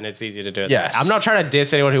enjoy it, and it's easy to do it. Yes. I'm not trying to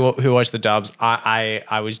diss anyone who watched the dubs.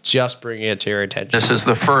 I was just bringing it to your attention. This is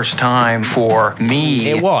the first time for me.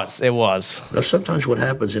 It was. Now, sometimes what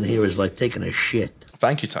happens in here is like taking a shit.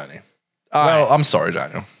 Thank you, Tony. Well, I'm sorry,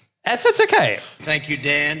 Daniel. That's okay. Thank you,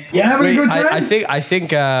 Dan. You having a good time? I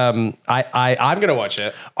think I'm gonna watch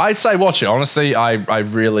it. I'd say watch it. Honestly, I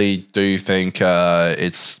really do think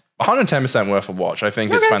it's 110% worth a watch. I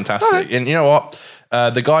think it's fantastic. Right. And you know what?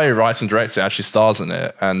 The guy who writes and directs it actually stars in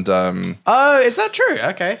it. And oh, is that true?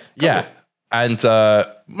 Okay. Cool. Yeah. And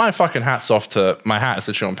my fucking hat's off to my hat is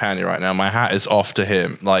to Sean Pandy right now. My hat is off to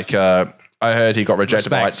him. Like I heard he got rejected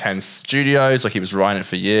by like 10 studios. Like he was writing it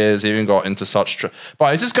for years. He even got into such.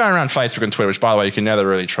 But he's just going around Facebook and Twitter, which by the way you can never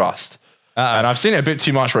really trust. And I've seen it a bit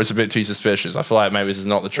too much where it's a bit too suspicious. I feel like maybe this is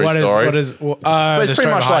not the true story. But it's pretty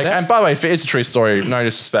much like, and by the way, if it is a true story, no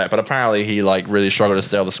disrespect, but apparently he like really struggled to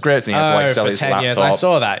sell the script and he had to like sell his 10 laptop. Years. I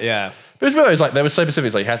saw that, yeah. But it's really, like, they were so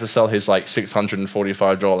specific, like he had to sell his like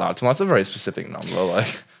 $645 laptop. That's a very specific number.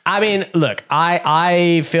 Like, I mean, look,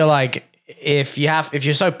 I feel like if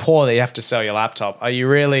you're so poor that you have to sell your laptop, are you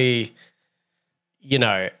really,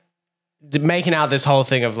 making out this whole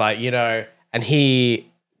thing of like, and he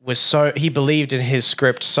believed in his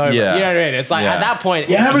script so much. You know what I mean? It's like at that point,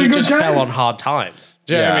 he just fell on hard times.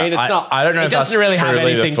 Do you know what I mean? It's not. I don't know. It doesn't really have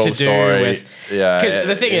anything to do with. Yeah, because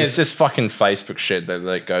the thing is, it's this fucking Facebook shit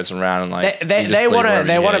that goes around and like they want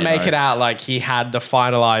to make it out like he had the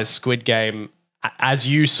finalized Squid Game as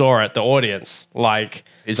you saw it, the audience, like.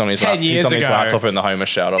 He's on his laptop in the Homer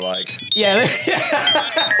shelter, like. Yeah.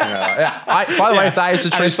 By the way, if that is a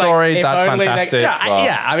true story, that's fantastic.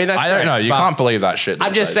 I mean, that's I don't know. You can't believe that shit.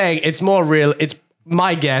 I'm just saying, it's more real. It's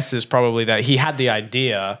my guess is probably that he had the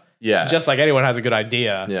idea. Yeah. Just like anyone has a good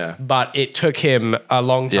idea. Yeah. But it took him a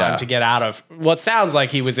long time to get out of what sounds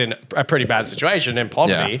like he was in a pretty bad situation in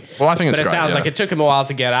poverty. Yeah. Well, I think it's great. But it sounds like it took him a while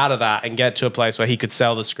to get out of that and get to a place where he could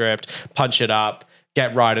sell the script, punch it up,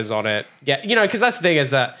 get writers on it, because that's the thing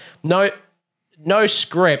is that no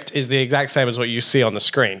script is the exact same as what you see on the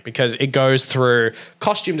screen because it goes through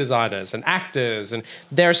costume designers and actors and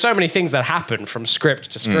there are so many things that happen from script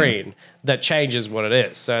to screen that changes what it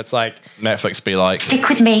is. So it's like Netflix be like, stick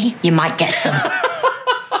with me, you might get some.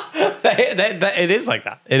 It is like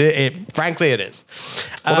that. It frankly it is.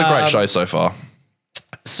 What a great show so far.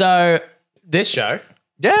 So this show.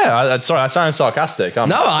 Yeah, sorry, I sounded sarcastic. No,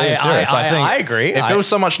 I agree. It feels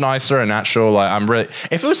so much nicer and natural. Like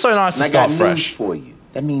it feels so nice to start fresh. For you,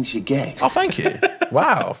 that means you're gay. Oh, thank you.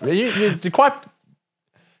 Wow, you're quite.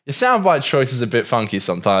 Your soundbite choice is a bit funky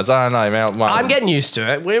sometimes. I don't know, man. I'm getting used to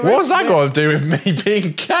it. What's that got to do with me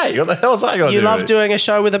being gay? What the hell's that got to do? You love doing a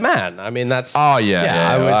show with a man. I mean, that's. Oh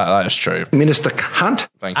yeah, that's true. Minister cunt.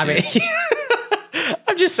 Thank you. I mean,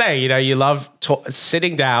 I'm just saying. You love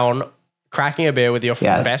sitting down. Cracking a beer with your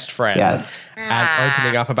best friend and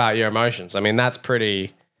opening up about your emotions. I mean, that's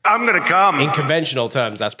pretty... I'm going to come. In conventional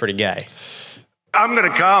terms, that's pretty gay. I'm going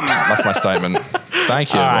to come. That's my statement.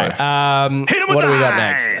 Thank you. All right. What do we got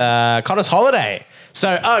next? Connor's holiday.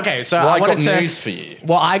 So, okay. So I got news for you.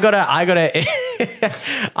 Well, I gotta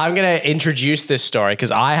I'm going to introduce this story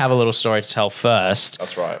because I have a little story to tell first.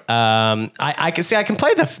 That's right. I can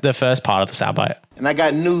play the first part of the soundbite. And I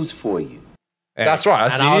got news for you. That's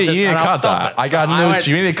right. So you need to cut that. I got news.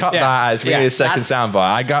 You need to cut that as we need a second soundbite.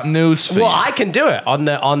 I got news for you. Well, I can do it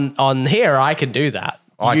on here. I can do that.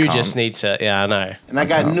 You just need to. Yeah, I know. And I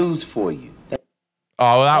got news for you.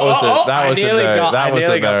 Oh, that was a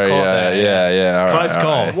very yeah. All Close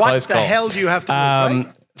call. Right. What the hell do you have to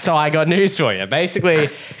do? So I got news for you. Basically,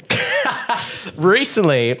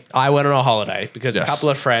 recently I went on a holiday because a couple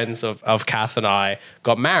of friends of Kath and I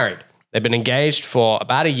got married. They've been engaged for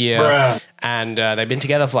about a year, and they've been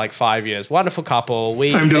together for like 5 years. Wonderful couple.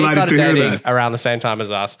 They started dating around the same time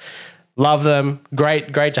as us. Love them.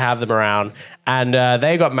 Great to have them around. And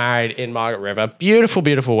they got married in Margaret River. Beautiful,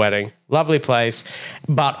 beautiful wedding. Lovely place.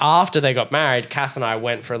 But after they got married, Kath and I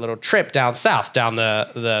went for a little trip down south, down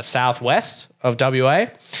the southwest of WA.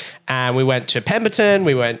 And we went to Pemberton.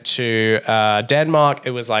 We went to Denmark.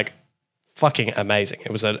 It was like fucking amazing.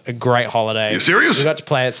 It was a great holiday. You serious? We got to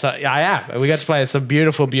play at I am. We got to play at some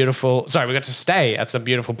beautiful we got to stay at some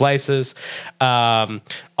beautiful places.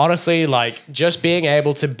 Honestly, like just being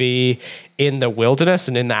able to be in the wilderness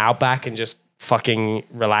and in the outback and just fucking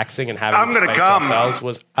relaxing and having space to ourselves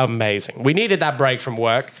was amazing. We needed that break from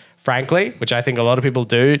work, frankly, which I think a lot of people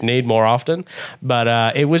do need more often.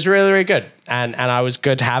 But it was really, really good. And I was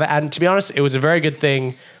good to have it. And to be honest, it was a very good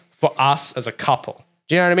thing for us as a couple.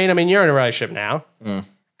 Do you know what I mean? I mean, you're in a relationship now.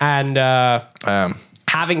 And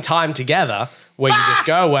having time together where you just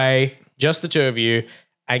go away, just the two of you,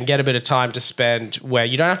 and get a bit of time to spend where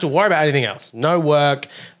you don't have to worry about anything else. No work,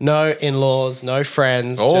 no in-laws, no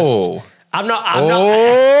friends. Oh. I'm not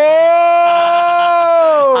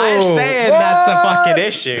saying that's a fucking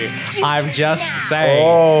issue. I'm just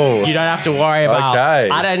saying. You don't have to worry about. Okay.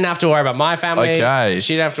 I didn't have to worry about my family. Okay.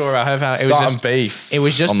 She didn't have to worry about her family. It Starting was just beef. It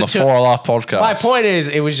was just on the two. 4 Life podcast. My point is,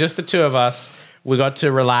 it was just the two of us. We got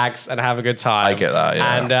to relax and have a good time. I get that,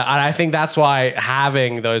 yeah. And I think that's why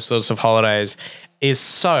having those sorts of holidays is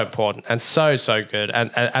so important and so good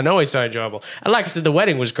and always so enjoyable. And like I said, the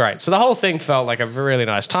wedding was great. So the whole thing felt like a really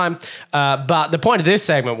nice time. But the point of this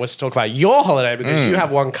segment was to talk about your holiday because you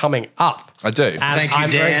have one coming up. I do. And Thank you,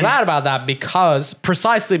 I'm very Dan. glad about that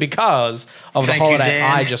precisely because of Thank the you, holiday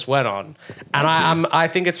Dan. I just went on. And I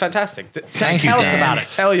think it's fantastic. Thank you, Tell us Dan. about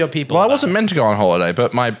it. Tell your people Well, I about wasn't meant to go on holiday,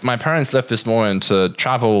 but my parents left this morning to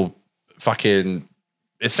travel fucking,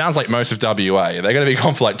 it sounds like most of WA. They're going to be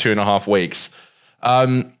gone for like 2.5 weeks.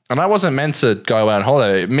 And I wasn't meant to go away on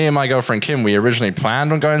holiday. Me and my girlfriend Kim, we originally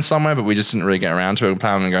planned on going somewhere, but we just didn't really get around to it. We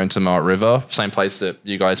planned on going to Mart River, same place that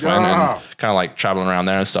you guys went, and kind of like traveling around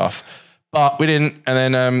there and stuff. But we didn't.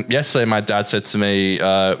 And then yesterday, my dad said to me,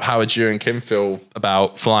 "How would you and Kim feel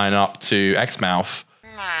about flying up to Exmouth?"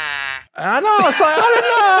 I know. It's like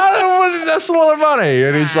I don't know. That's a lot of money.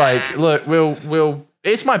 And he's like, "Look, we'll.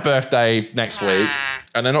 It's my birthday next week,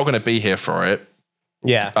 and they're not going to be here for it."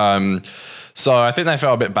 Yeah. So I think they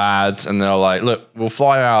felt a bit bad, and they're like, "Look, we'll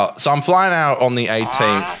fly out." So I'm flying out on the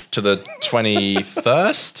 18th to the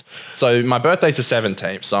 21st. So my birthday's the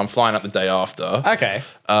 17th, so I'm flying out the day after. Okay.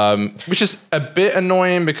 Which is a bit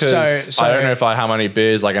annoying because So- I don't know how many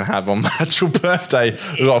beers I can have on my actual birthday.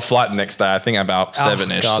 We've got a flight the next day, I think about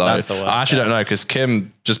 7-ish. God, so that's the worst, I actually don't know because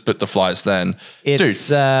Kim just booked the flights then. It's,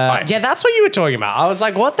 Dude, yeah, that's what you were talking about. I was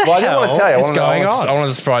like, what the hell I want to tell you, is going on? I want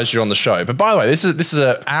to surprise you on the show. But by the way, this is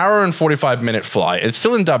an hour and 45-minute flight. It's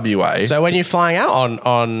still in WA. So when you're flying out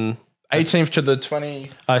on 18th to the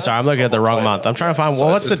 20th. Oh, sorry, I'm looking at the wrong month. I'm trying to find,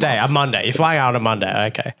 what's the day? A Monday. You're flying out on a Monday.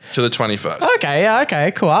 Okay. To the 21st. Okay, yeah,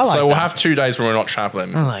 okay, cool. I like So we'll that. have 2 days when we're not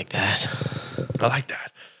traveling. I like that. I like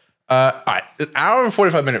that. All right, an hour and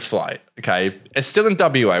 45-minute flight. Okay, it's still in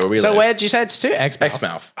WA where we live. So where did you say it's to? Exmouth.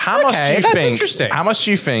 Exmouth. How much do you that's think? interesting. How much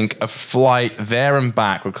do you think a flight there and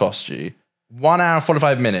back would cost you? 1 hour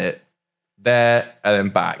 45-minute there and then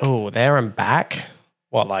back. Oh, there and back?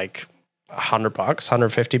 What, like $100,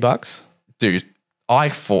 $150? Dude, I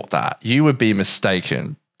thought that you would be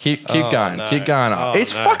mistaken. Keep going. no. Keep going up. Oh,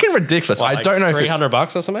 it's no. fucking ridiculous. What, I like don't know if it's.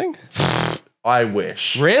 $300 or something? I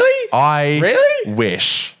wish. Really? I Really?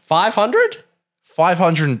 wish. 500?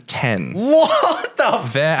 510 What the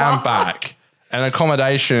there and back. And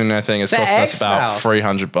accommodation, I think, is To costing us about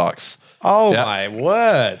Exmouth. $300. Oh Yep. my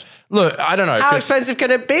word. Look, I don't know. How 'cause expensive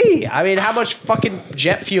can it be? I mean, how much fucking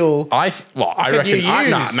jet fuel? I could reckon. you Nah,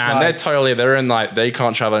 use? man, Like- they're in like, they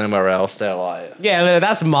can't travel anywhere else. They're like, Yeah,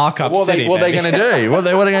 that's markup city. what are they baby. going to do? What are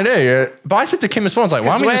they going to do? But I said to Kim this morning, I was like,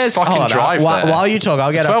 why don't we just Hold fucking on, drive while, there? while you talk,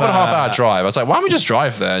 I'll get 12 up and a half hour drive. I was like, why don't we just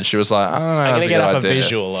drive there? And she was like, I don't know. I'm That's gonna a get good up a idea.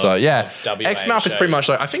 visual So of- yeah, of WA Exmouth is show pretty you. much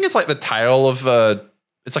like, I think it's like the tail of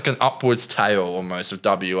it's like an upwards tail almost of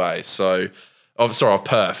WA. So of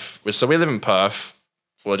Perth. So we live in Perth.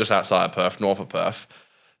 Well, just outside of Perth, north of Perth.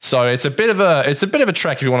 So it's a bit of a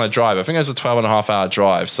trek if you want to drive. I think it's a 12 and a half hour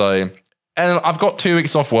drive. So, and I've got 2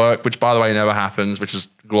 weeks off work, which by the way never happens, which is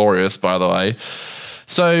glorious, by the way.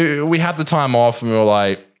 So we had the time off and we were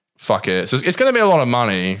like, fuck it. So it's going to be a lot of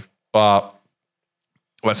money, but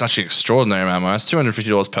well, it's actually extraordinary amount of money. It's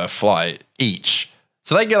 $250 per flight each.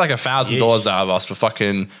 So they get like $1,000 out of us for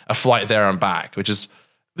fucking a flight there and back, which is,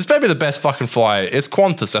 this may be the best fucking flight. It's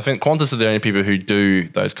Qantas. I think Qantas are the only people who do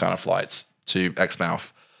those kind of flights to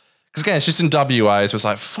Exmouth. Because again, it's just in WA, so it's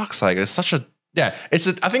like, fuck's sake, it's such a, yeah, I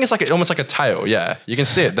think it's like almost like a tail, yeah. You can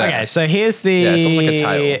see it there. Okay, so here's the it's almost like a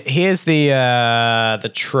tail. here's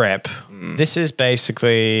the trip. This is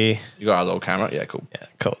basically You got a little camera? Yeah, cool. yeah,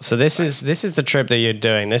 cool. So this is the trip that you're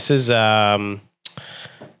doing. This is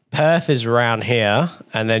Perth is around here,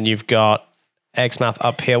 and then you've got Exmouth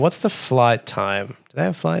up here. What's the flight time? Do they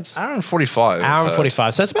have flights? Hour and 45. Hour and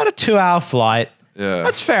 45. So it's about a 2-hour flight. Yeah.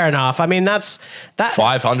 That's fair enough. I mean, that's that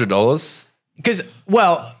 $500. because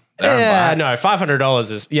well, There and yeah, back. no,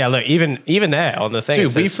 $500 is yeah. Look, even there on the thing,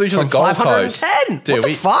 Dude, it we says flew to the from Gold Coast. 510. Dude, What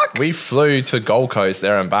the fuck? We flew to Gold Coast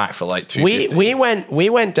there and back for like $250. We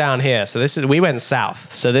went down here. So we went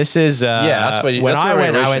south. So this is that's where when that's I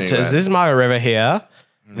where we went. I went to originally this is Margaret River here.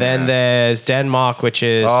 Then there's Denmark, which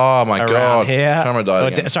is Oh my around God. here. Camera died Or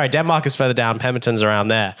again. sorry, Denmark is further down. Pemberton's around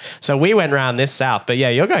there. So we went around this south. But yeah,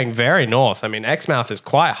 you're going very north. I mean, Exmouth is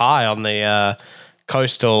quite high on the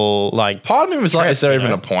coastal like. Part of me was like, trip, is there you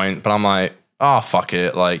even know? a point? But I'm like, oh, fuck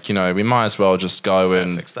it. Like, you know, we might as well just go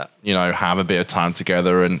and, fix that. you know, have a bit of time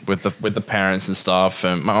together and with the parents and stuff.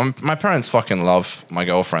 And my parents fucking love my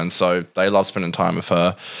girlfriend, so they love spending time with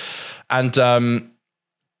her. and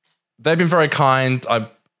they've been very kind.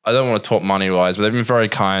 I don't want to talk money-wise, but they've been very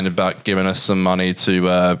kind about giving us some money to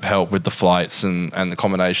help with the flights and the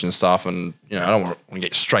accommodation and stuff. And, you know, I don't want to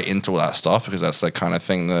get straight into all that stuff because that's the kind of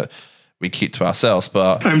thing that we keep to ourselves.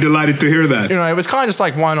 But I'm delighted to hear that. You know, it was kind of just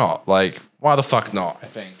like, why not? Like, why the fuck not? I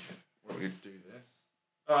think. What we do this?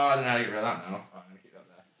 Oh, I don't know how to get rid of that now. I'm going to keep that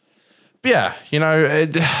there. But yeah, you know,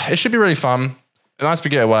 it should be really fun. A nice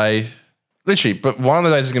big getaway. Literally, but one of the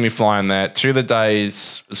days is going to be flying there. 2 of the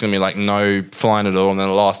days it's going to be like no flying at all, and then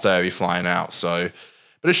the last day I'll be flying out. So,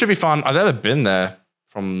 but it should be fun. I've never been there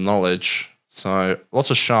from knowledge, so lots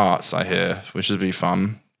of shots I hear, which should be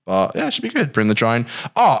fun. But yeah, it should be good. Bring the drone.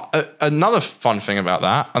 Oh, another fun thing about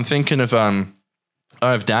that, I'm thinking of I don't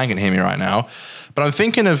know if Dan can hear me right now, but I'm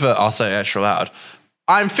thinking of I'll say it extra loud.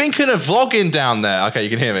 I'm thinking of vlogging down there. Okay, you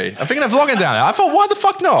can hear me. I'm thinking of vlogging down there. I thought, why the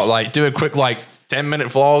fuck not? Like, do a quick 10-minute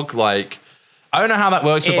vlog, like. I don't know how that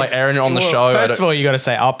works with airing it on the show. First of all, you got to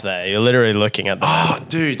say up there. You're literally looking at the. Oh,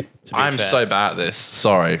 dude, I'm so bad at this.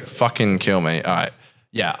 Sorry, fucking kill me. All right,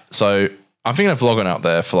 yeah. So I'm thinking of vlogging out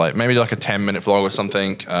there for maybe a 10-minute vlog or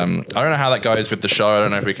something. I don't know how that goes with the show. I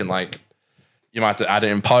don't know if we can you might have to add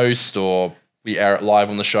it in post or we air it live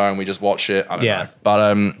on the show and we just watch it. I don't know.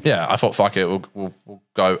 But yeah, I thought fuck it, we'll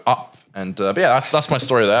go up and but yeah, that's my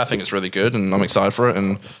story there. I think it's really good and I'm excited for it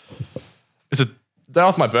and it's a. Day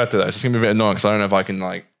after my birthday, though, so it's going to be a bit annoying because I don't know if I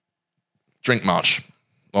can, drink much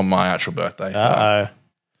on my actual birthday. Uh-oh.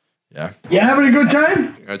 Yeah. You having a good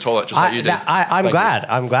time? Go to the toilet just like you did. I'm glad.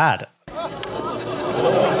 I'm glad.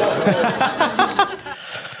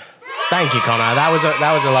 Thank you, Connor. That was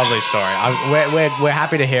a lovely story. We're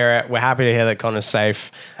happy to hear it. We're happy to hear that Connor's safe,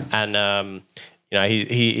 and you know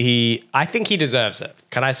he I think he deserves it.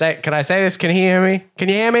 Can I say this? Can he hear me? Can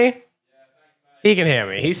you hear me? Yeah, thanks, mate. He can hear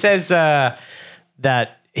me. He says.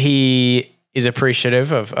 That he is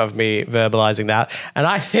appreciative of me verbalizing that. And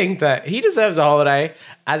I think that he deserves a holiday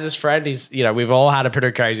as his friend. We've all had a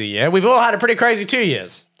pretty crazy year. We've all had a pretty crazy 2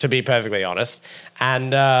 years, to be perfectly honest.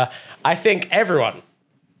 And I think everyone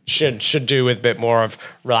should do with a bit more of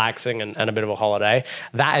relaxing and a bit of a holiday.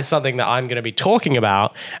 That is something that I'm going to be talking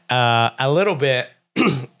about a little bit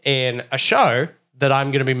in a show that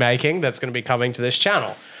I'm going to be making that's going to be coming to this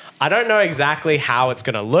channel. I don't know exactly how it's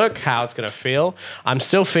going to look, how it's going to feel. I'm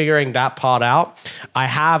still figuring that part out. I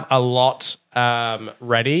have a lot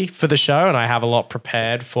ready for the show and I have a lot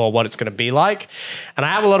prepared for what it's going to be like. And I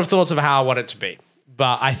have a lot of thoughts of how I want it to be.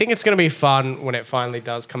 But I think it's going to be fun when it finally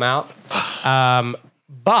does come out.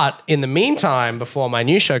 But in the meantime, before my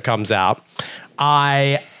new show comes out,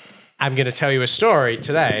 I am going to tell you a story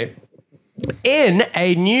today in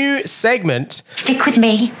a new segment. Stick with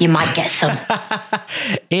me, you might get some.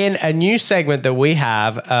 In a new segment that we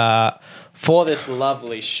have for this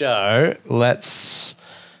lovely show. Let's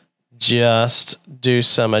just do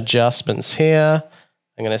some adjustments here.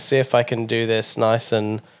 I'm going to see if I can do this nice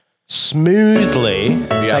and smoothly. You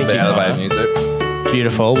got the elevator music.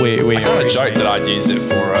 Beautiful. I kind of joked that I'd use it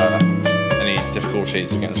for any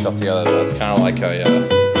difficulties with getting stuff together. That's kind of like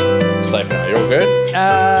a... staple now. You're all good?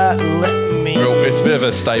 It's a bit of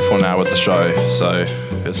a staple now with the show, so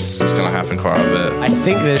it's going to happen quite a bit. I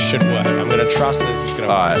think this should work. I'm going to trust this is going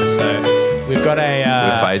to work. So we've got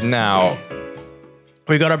we're fading out.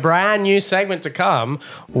 We've got a brand new segment to come.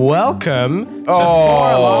 Welcome to 4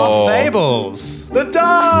 Alarm Fables. The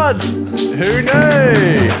Dud! Who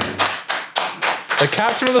knew? The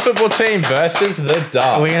captain of the football team versus the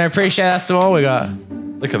Dud. We're going to appreciate that some more.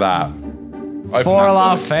 Look at that. 4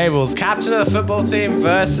 Alarm Fables, captain of the football team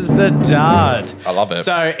versus the Dud. I love it.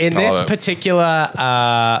 So in this particular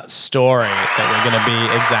story that we're going to be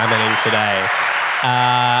examining today,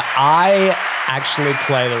 I actually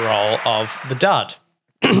play the role of the Dud.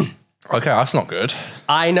 Okay, that's not good.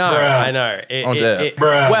 I know, Bruh. I know.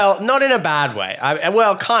 Bruh. Well, not in a bad way.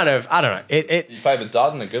 Kind of. I don't know. You play the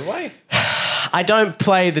Dud in a good way? I don't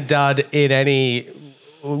play the Dud in any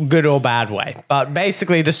good or bad way, but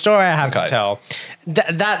basically the story I have to tell,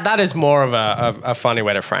 that is more of a funny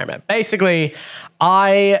way to frame it. Basically,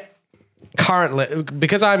 I currently,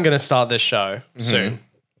 because I'm going to start this show soon,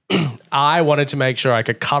 I wanted to make sure I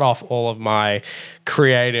could cut off all of my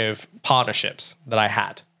creative partnerships that I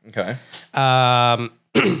had. Okay.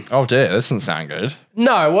 Oh dear, this doesn't sound good.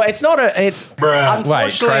 No, well, it's not it's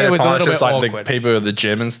unfortunately Wait, it was a little bit like awkward. The people at the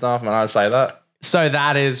gym and stuff, when I say that? So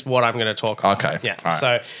that is what I'm going to talk about. Okay. Yeah. Right.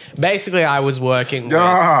 So basically I was working with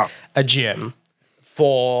a gym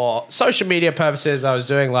for social media purposes. I was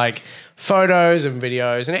doing photos and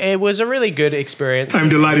videos and it was a really good experience. I'm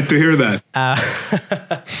delighted to hear that.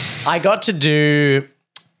 I got to do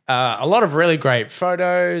a lot of really great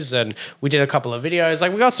photos, and we did a couple of videos.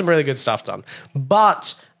 Like, we got some really good stuff done.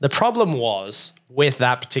 But the problem was with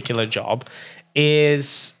that particular job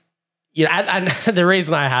is, you know, and the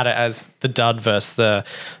reason I had it as the dud versus the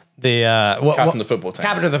captain of the football team.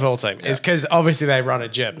 Captain of the football team is because obviously they run a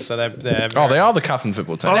gym, so they're they are the captain of the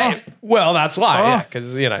football team. Well, that's why,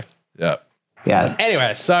 because you know. Yeah. Yes.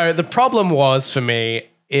 Anyway, so the problem was for me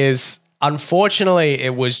is, unfortunately,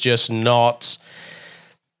 it was just not.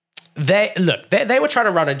 They were trying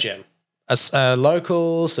to run a gym, a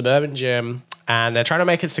local suburban gym, and they're trying to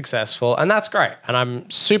make it successful, and that's great, and I'm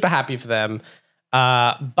super happy for them.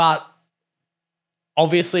 But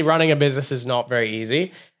obviously, running a business is not very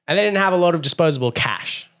easy, and they didn't have a lot of disposable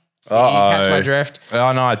cash. You catch my drift?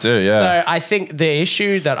 Oh no, I do. Yeah. So I think the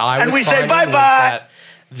issue that I was finding was that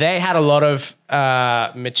they had a lot of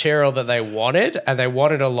material that they wanted, and they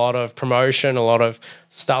wanted a lot of promotion, a lot of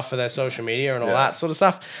stuff for their social media and all that sort of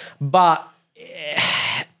stuff. But,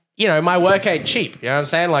 you know, my work ain't cheap. You know what I'm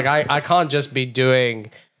saying? Like, I can't just be doing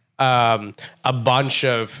a bunch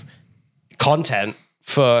of content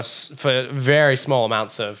for very small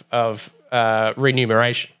amounts of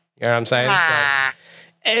remuneration. You know what I'm saying?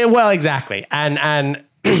 So, well, exactly. And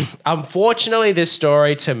unfortunately, this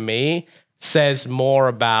story to me says more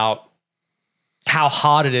about how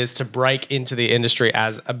hard it is to break into the industry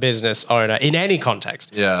as a business owner in any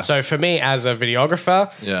context. Yeah. So for me as a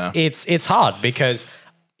videographer, it's hard because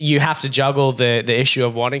you have to juggle the issue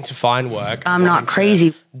of wanting to find work. I'm not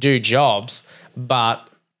crazy. Do jobs, but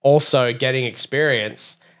also getting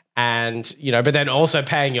experience and, you know, but then also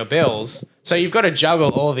paying your bills. So you've got to juggle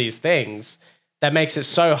all these things. That makes it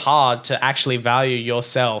so hard to actually value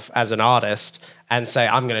yourself as an artist and say,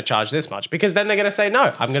 I'm going to charge this much, because then they're going to say,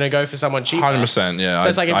 no, I'm going to go for someone cheaper. 100%, yeah. So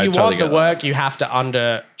it's like, if you want the work, you have to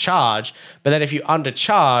undercharge. But then if you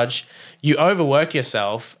undercharge, you overwork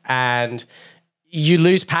yourself and you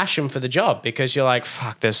lose passion for the job, because you're like,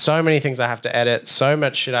 fuck, there's so many things I have to edit, so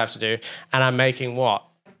much shit I have to do. And I'm making what?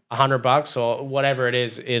 $100 or whatever it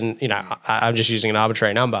is in, you know, I'm just using an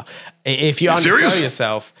arbitrary number. If you undersell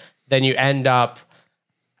yourself, then you end up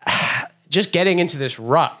just getting into this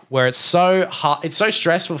rut where it's so hard, it's so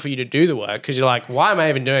stressful for you to do the work, because you're like, why am I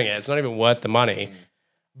even doing it? It's not even worth the money.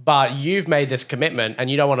 But you've made this commitment and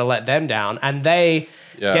you don't want to let them down. And they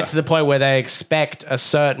get to the point where they expect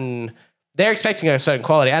they're expecting a certain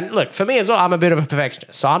quality. And look, for me as well, I'm a bit of a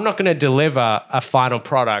perfectionist. So I'm not going to deliver a final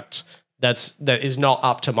product that is not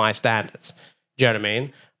up to my standards. Do you know what I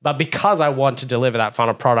mean? But because I want to deliver that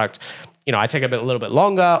final product, you know, I take a little bit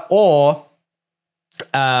longer, or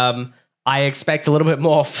I expect a little bit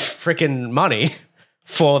more freaking money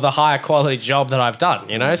for the higher quality job that I've done,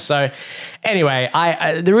 you know? So anyway,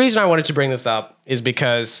 the reason I wanted to bring this up is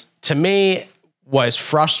because, to me, what is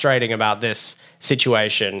frustrating about this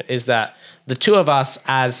situation is that the two of us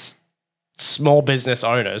as small business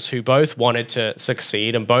owners who both wanted to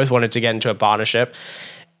succeed and both wanted to get into a partnership,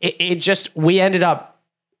 we ended up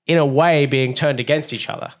in a way being turned against each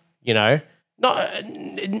other, you know?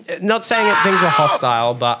 Not saying that things were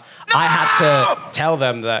hostile, but I had to tell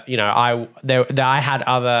them that, you know, I had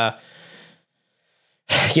other,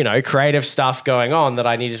 you know, creative stuff going on that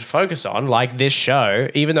I needed to focus on, like this show.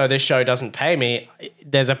 Even though this show doesn't pay me,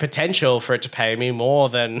 there's a potential for it to pay me more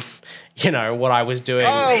than, you know, what I was doing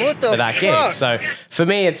for that gig. So for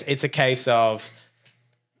me, it's a case of,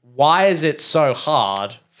 why is it so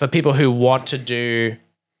hard for people who want to do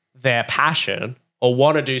their passion or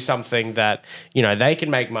want to do something that, you know, they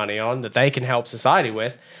can make money on, that they can help society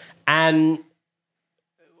with, and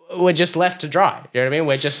we're just left to dry. You know what I mean?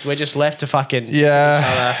 We're just left to fucking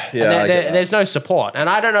there's no support, and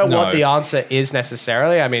I don't know what the answer is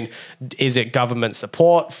necessarily. I mean, is it government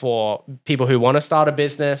support for people who want to start a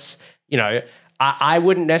business? You know, I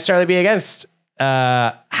wouldn't necessarily be against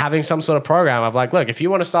having some sort of program of like, look, if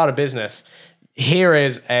you want to start a business, here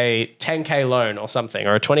is a 10K loan or something,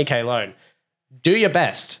 or a 20K loan. Do your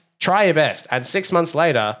best, try your best, and 6 months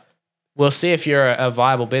later, we'll see if you're a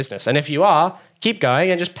viable business. And if you are, keep going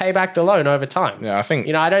and just pay back the loan over time. Yeah, I think,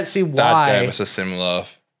 you know, I don't see why. Dad gave us a similar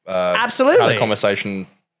absolutely had a conversation.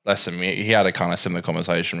 He had a kind of similar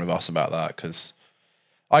conversation with us about that, because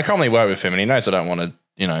I currently work with him and he knows I don't want to,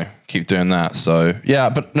 you know, keep doing that. So yeah,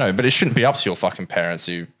 but it shouldn't be up to your fucking parents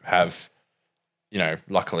who have, you know,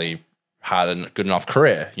 luckily had a good enough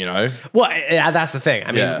career, you know? Well, that's the thing.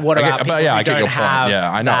 I mean, what about people who don't have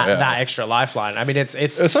that extra lifeline? I mean, it's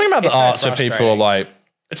something about the arts that people are like,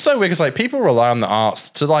 It's so weird because like people rely on the arts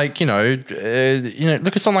to like look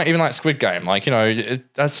at something like even like Squid Game, like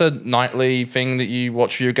that's a nightly thing that you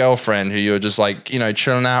watch with your girlfriend who you're just like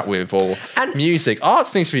chilling out with, or and music.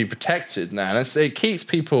 Arts needs to be protected, man. It keeps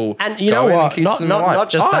people and you know what? Not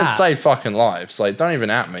just that. I'd save fucking lives. Like don't even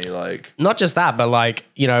at me. Like not just that, but like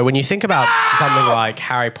when you think about something like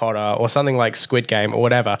Harry Potter or something like Squid Game or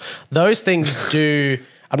whatever, those things do.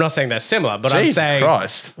 I'm not saying they're similar, but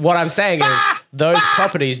what I'm saying is those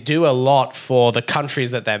properties do a lot for the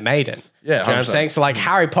countries that they're made in. Yeah, you know what I'm saying? So like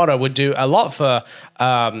Harry Potter would do a lot for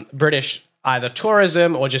British either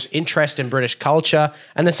tourism or just interest in British culture.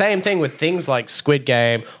 And the same thing with things like Squid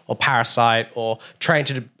Game or Parasite or Train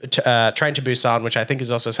to Busan, which I think is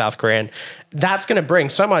also South Korean. That's going to bring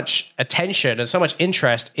so much attention and so much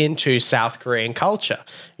interest into South Korean culture.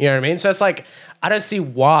 You know what I mean? So it's like, I don't see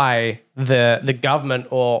why the government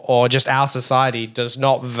or just our society does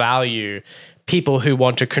not value people who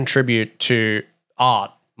want to contribute to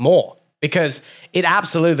art more, because it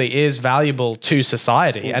absolutely is valuable to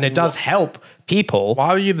society and it does help people.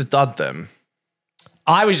 Why were you the dud then?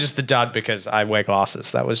 I was just the dud because I wear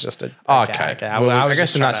glasses. That was just a okay. Gag. I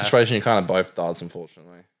guess in that situation you're kind of both duds,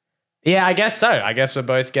 unfortunately. Yeah, I guess so. I guess we're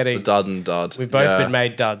both getting the dud and dud. We've both been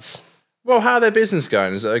made duds. Well, how are their business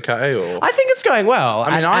going? Is it okay? Or I think it's going well.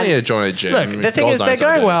 I mean, I need to join a gym. Look, the thing is, they're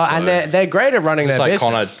going well, and they're great at running their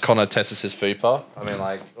business. Connor tests his fupa. I mean,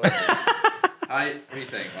 like, what do you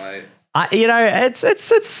think? Like, I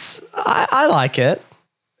like it.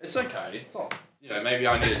 It's okay. It's not. Maybe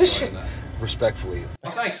I need to join that. Respectfully.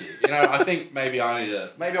 Well, thank you. I think maybe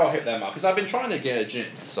I'll hit them up because I've been trying to get a gym.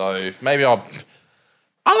 So maybe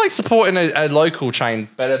I like supporting a local chain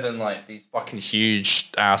better than like these fucking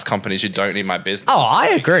huge ass companies who don't need my business. Oh, I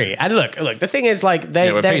agree. And look, the thing is like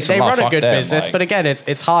they run a good business, but again,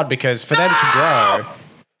 it's hard because for them to grow.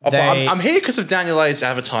 I'm here because of Daniel A's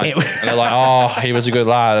advertisement. And they're like, oh, he was a good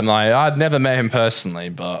lad. I'm like, I'd never met him personally,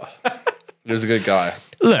 but he was a good guy.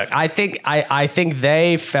 Look, I think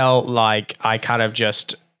they felt like I kind of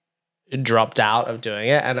just dropped out of doing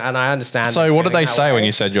it, and I understand. So what did they say when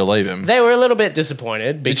you said you're leaving? They were a little bit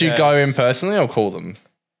disappointed. Did you go in personally or call them?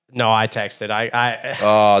 No, I texted.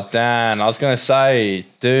 Oh, Dan, I was gonna say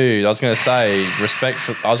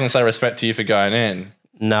respect to you for going in.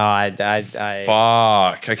 No,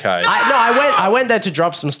 Fuck. Okay. I went there to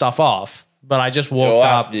drop some stuff off, but I just walked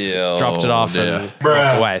up, dropped it off, and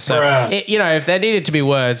walked away. So if there needed to be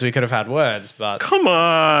words, we could have had words. But come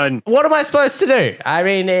on, what am I supposed to do? I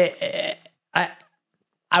mean,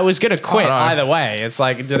 I was gonna quit either way. It's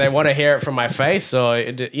like, do they want to hear it from my face, or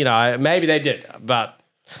maybe they did, but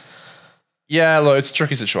yeah, look, it's a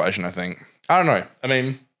tricky situation. I think. I don't know. I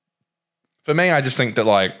mean, for me, I just think that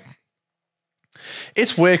like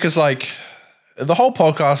it's weird because like the whole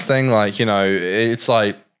podcast thing, like it's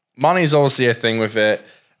like. Money's obviously a thing with it.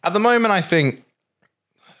 At the moment, I think,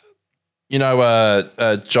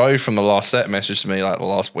 Joe from the last set messaged me like the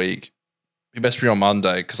last week. He messaged me on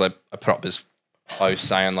Monday because I put up this post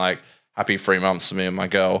saying like, happy 3 months to me and my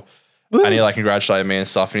girl. Woo. And he like congratulated me and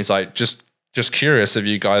stuff. And he's like, just curious, have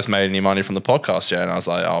you guys made any money from the podcast yet? And I was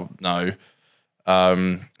like, oh, no.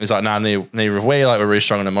 He's like, nah, neither have we. Like, we're really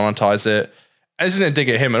struggling to monetize it. This isn't a dig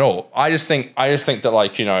at him at all. I just think that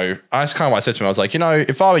like, that's kind of what I said to him. I was like,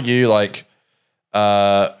 if I were you, like,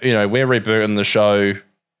 we're rebooting the show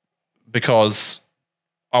because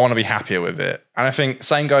I want to be happier with it. And I think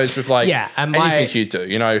same goes with like anything you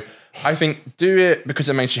do, I think do it because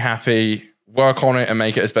it makes you happy, work on it and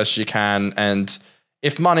make it as best you can. And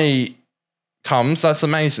if money comes, that's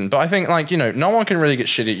amazing. But I think like, no one can really get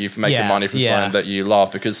shit at you for making money from something that you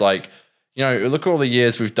love because like, look at all the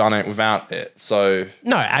years we've done it without it. So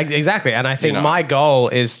no, exactly. And I think my goal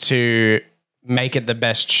is to make it the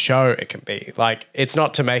best show it can be. Like, it's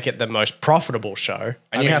not to make it the most profitable show.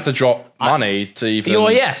 And you have to drop money to even.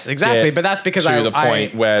 Well, yes, exactly. But that's because to the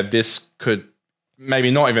point where this could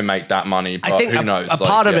maybe not even make that money. But I think who knows? A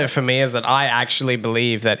part of it for me is that I actually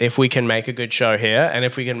believe that if we can make a good show here, and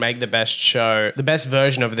if we can make the best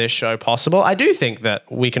version of this show possible, I do think that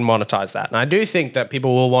we can monetize that, and I do think that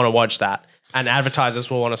people will want to watch that. And advertisers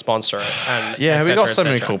will want to sponsor it. And we got so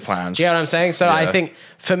many cool plans. Do you know what I'm saying? So I think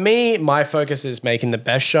for me, my focus is making the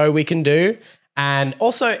best show we can do. And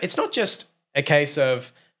also, it's not just a case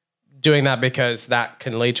of doing that because that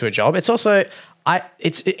can lead to a job. It's also, I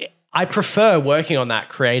prefer working on that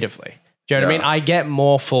creatively. Do you know what I mean? I get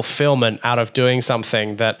more fulfillment out of doing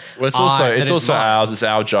something that. Well, it's also ours. It's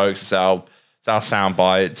our jokes. It's our sound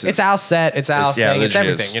bites. It's our set. It's our thing. It's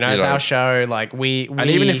everything. It's our show. Like we. And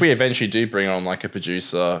even if we eventually do bring on like a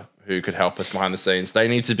producer who could help us behind the scenes, they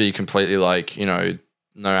need to be completely like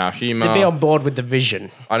know our humor. They'd be on board with the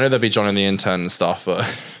vision. I know there'd be Johnny the intern and stuff, but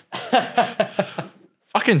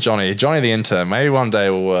fucking Johnny the intern. Maybe one day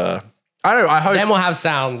we'll. I don't know. I hope. Then we'll have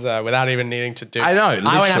sounds without even needing to do. I know. Literally.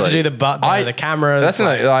 I won't have to do the cameras. That's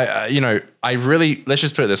I really. Let's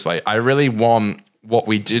just put it this way. I really want what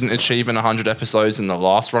we didn't achieve in 100 episodes in the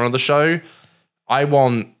last run of the show. I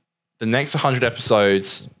want the next 100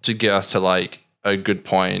 episodes to get us to like a good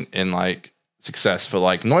point in like success for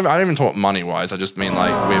like. I don't even talk money wise. I just mean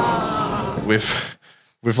like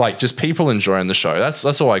with like just people enjoying the show.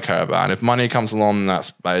 That's all I care about. And if money comes along,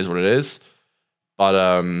 that is what it is.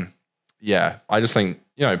 But yeah, I just think,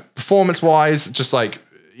 performance wise, just like,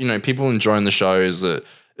 people enjoying the show is that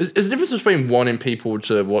there's a difference between wanting people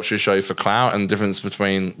to watch your show for clout and the difference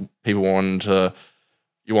between people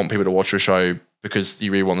you want people to watch your show because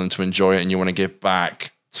you really want them to enjoy it and you want to give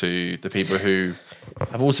back to the people who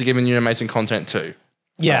have also given you amazing content too.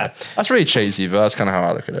 Yeah. That's really cheesy, but that's kind of how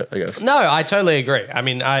I look at it, I guess. No, I totally agree. I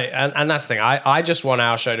mean, and that's the thing. I just want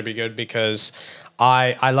our show to be good because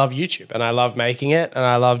I love YouTube and I love making it and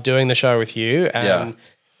I love doing the show with you. And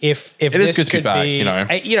if it is good to be back,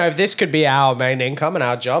 if this could be our main income and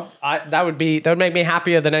our job, that would make me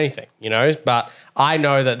happier than anything, But I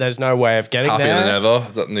know that there's no way of getting happier there. Happier than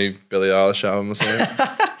ever. That new Billie Eilish album or something.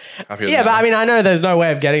 But I mean, I know there's no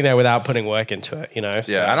way of getting there without putting work into it,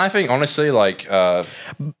 So. Yeah, and I think honestly, like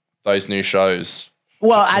those new shows.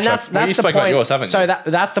 Well, and that's the spoke point. About yours, haven't you? So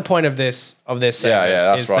that's the point of this segment.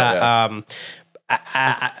 Yeah, that's right.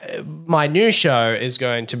 My new show is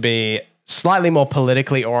going to be slightly more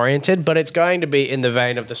politically oriented, but it's going to be in the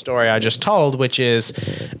vein of the story I just told, which is,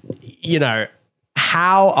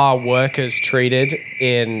 how are workers treated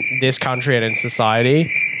in this country and in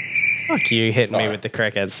society? Fuck you, hitting me with the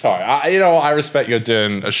crickets. Sorry, I respect you're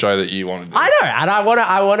doing a show that you want to do. I know, and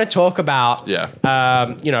I want to talk about,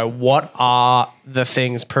 what are the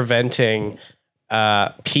things preventing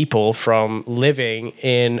people from living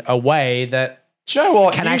in a way that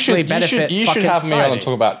can actually benefit. You should have me on and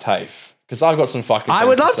talk about TAFE because I've got some fucking. I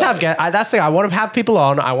would love to have that's the thing. I want to have people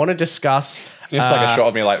on. I want to discuss. It's like a shot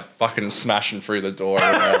of me like fucking smashing through the door.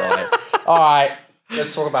 And like, all right,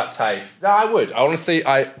 let's talk about TAFE. No, I would. I want to see.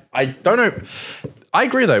 I don't know. I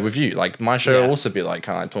agree though with you. Like my show will also be like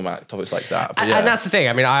kind of talking about topics like that. But and that's the thing.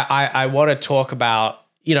 I mean, I want to talk about.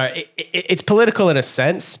 It's political in a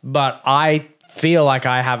sense, but I feel like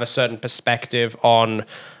I have a certain perspective on.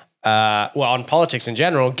 On politics in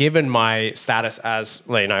general, given my status as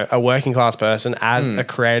a working class person, as a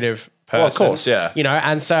creative person. Well, of course, yeah.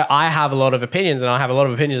 And so I have a lot of opinions, and I have a lot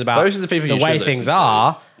of opinions about those are the people the way things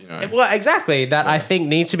are. Well, exactly, that I think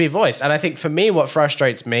needs to be voiced. And I think for me, what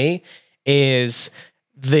frustrates me is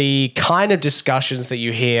the kind of discussions that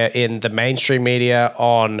you hear in the mainstream media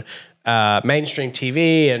on mainstream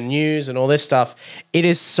TV and news and all this stuff. It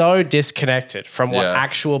is so disconnected from what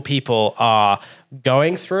actual people are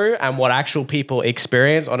going through and what actual people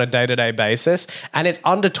experience on a day-to-day basis, and it's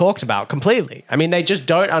under-talked about completely. I mean, they just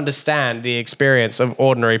don't understand the experience of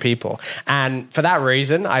ordinary people, and for that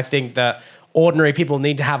reason, I think that ordinary people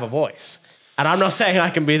need to have a voice. And I'm not saying I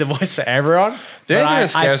can be the voice for everyone, but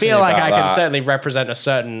I feel like I can certainly represent a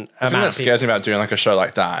certain amount of people. The thing that scares me about doing like a show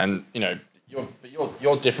like that, and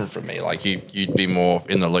you're different from me, like you'd be more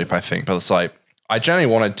in the loop, I think, but it's like I generally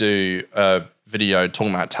want to do a video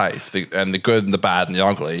talking about TAFE and the good and the bad and the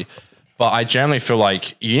ugly, but I generally feel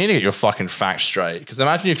like you need to get your fucking facts straight. Because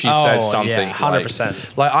imagine if you said something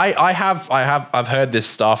 100%. Like I've heard this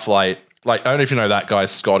stuff like I don't know if you know that guy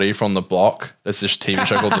Scotty from The Block. There's this TV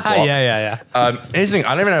show called The Block. Yeah. Anything,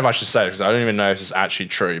 I don't even know if I should say it because I don't even know if it's actually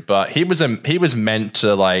true. But he was meant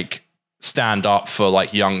to like stand up for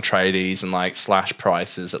like young tradies and like slash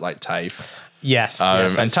prices at like TAFE. Yes.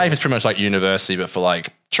 And TAFE is pretty much like university, but for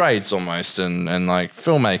like trades almost and like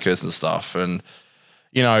filmmakers and stuff. And,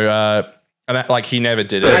 and that, like he never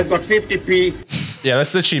did it. I've got 50p. Yeah,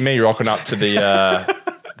 that's literally me rocking up to the,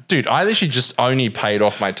 dude, I literally just only paid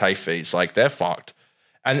off my TAFE fees. Like they're fucked.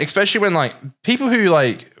 And especially when like people who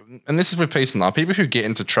like, and this is with peace and love, people who get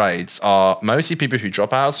into trades are mostly people who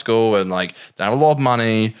drop out of school and like they have a lot of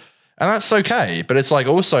money. And that's okay, but it's like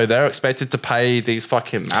also they're expected to pay these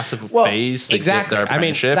fucking massive fees to get their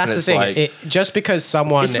apprenticeship. That's the thing. Like, just because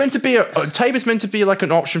someone... It's meant to be TAFE is meant to be like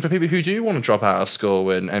an option for people who do want to drop out of school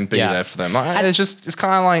and be there for them. Like, it's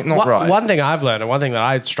kind of like not right. One thing I've learned and one thing that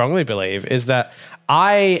I strongly believe is that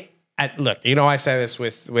I say this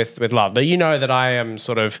with love, but that I am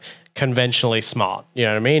sort of conventionally smart, you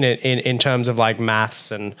know what I mean? In terms of like maths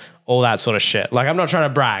and all that sort of shit. Like I'm not trying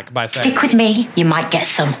to brag by saying stick with me, you might get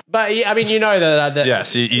some. But I mean, that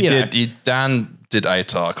yes, you did. Dan did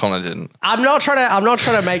ATAR. Connor didn't. I'm not trying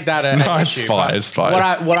to make that a no, it's issue, fine. It's fine.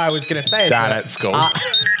 What I was going to say is down at school,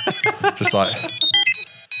 just like.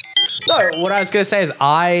 No, what I was going to say is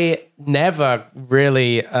I never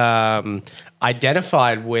really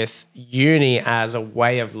identified with uni as a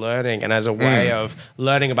way of learning and as a way of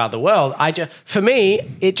learning about the world. For me,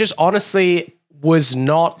 it just honestly was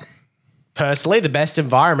not personally the best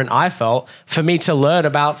environment I felt for me to learn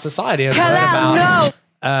about society and learn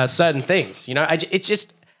about certain things. You know,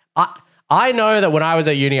 I know that when I was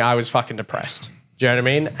at uni, I was fucking depressed. Do you know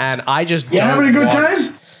what I mean? And I just having a good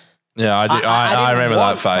time? Yeah, I do. I remember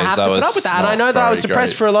that phase. That was with that. And I know that I was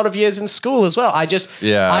depressed for a lot of years in school as well. I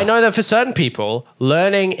know that for certain people,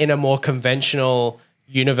 learning in a more conventional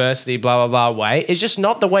university, blah, blah, blah way is just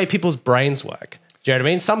not the way people's brains work. Do you know what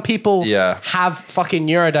I mean? Some people have fucking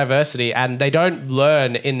neurodiversity and they don't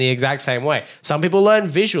learn in the exact same way. Some people learn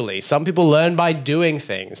visually. Some people learn by doing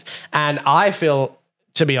things. And I feel,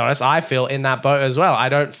 to be honest, in that boat as well. I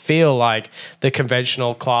don't feel like the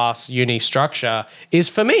conventional class uni structure is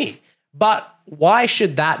for me. But why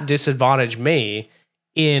should that disadvantage me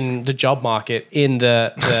in the job market, in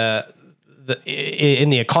the in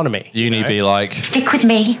the economy? Uni be like, stick with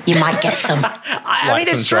me, you might get some. I mean,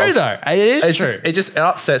 it's true though. It is true. It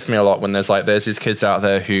upsets me a lot when there's these kids out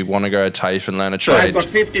there who want to go to TAFE and learn a trade.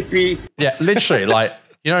 50p. Yeah, literally,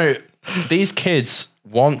 these kids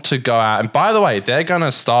want to go out, and by the way, they're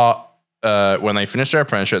gonna start when they finish their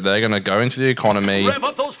apprenticeship. They're gonna go into the economy. Rev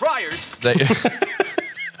up those fryers.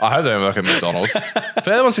 I hope they don't work at McDonald's. But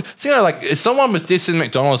if someone was dissing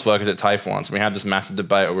McDonald's workers at TAFE once, and we had this massive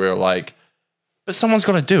debate where we were like, but someone's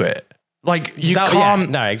got to do it. Like, you can't. Yeah,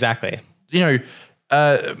 no, exactly. You know,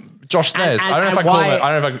 Josh Snares. I don't know if I call him.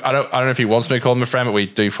 I don't know if he wants me to call him a friend, but we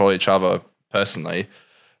do follow each other personally.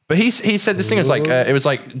 But he said this thing is it was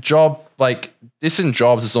like job, like dissing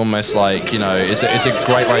jobs is almost like, you know, it's a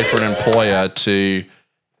great way for an employer to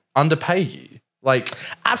underpay you. Like,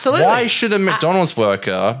 absolutely. Why should a McDonald's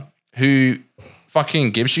worker who fucking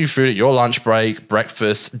gives you food at your lunch break,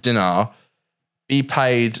 breakfast, dinner, be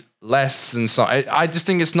paid less than some? I just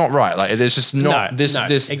think it's not right. Like, there's just not this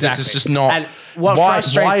is just not. And why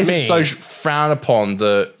is it so frowned upon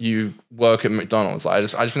that you work at McDonald's? I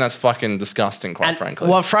just think that's fucking disgusting, quite frankly.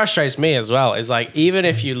 What frustrates me as well is like, even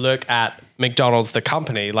if you look at McDonald's, the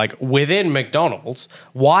company, like within McDonald's,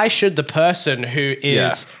 why should the person who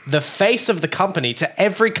is the face of the company to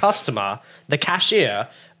every customer, the cashier,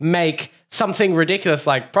 make something ridiculous,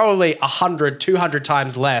 like probably 100, 200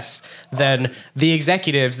 times less than the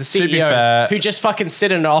executives, the CEOs, who just fucking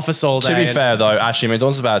sit in an office all day. To be fair, though, actually,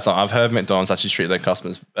 McDonald's is about time. I've heard McDonald's actually treat their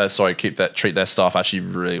customers, treat their staff actually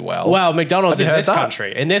really well. Well, McDonald's in this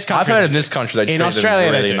country, I've heard in this country they treat Australia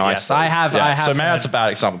them really nicely. Yes, I have. So maybe that's a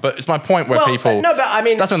bad example, but it's my point where people. No, but I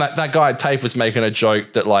mean, that's when that guy at TAFE was making a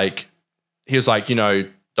joke that like he was like, you know,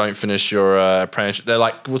 don't finish your apprenticeship. They're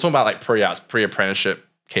like, we're talking about like pre-apprenticeship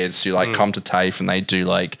kids who like come to TAFE and they do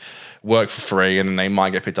like work for free and then they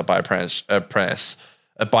might get picked up by by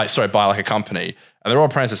like a company, and they're all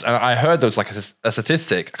apprentices. And I heard there was like a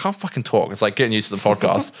statistic. I can't fucking talk. It's like getting used to the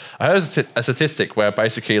podcast. I heard a statistic where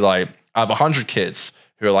basically like out of 100 kids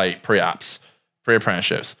who are like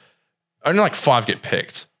pre-apprenticeships, only like 5 get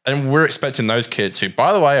picked. And we're expecting those kids who,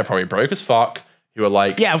 by the way, are probably broke as fuck, who are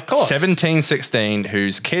like 17, 16,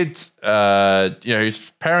 whose kids,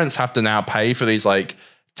 whose parents have to now pay for these like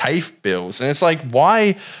TAFE bills. And it's like,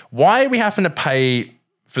 why are we having to pay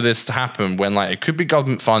for this to happen when like it could be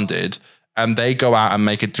government funded and they go out and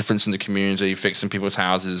make a difference in the community, fixing people's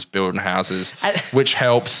houses, building houses, which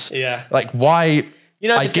helps. Yeah. Like, why? You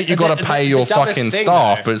know, I get you got to pay your fucking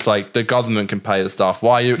staff, but it's like the government can pay the staff.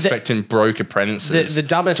 Why are you expecting broke apprentices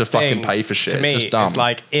to fucking pay for shit? To me, it's just dumb. It's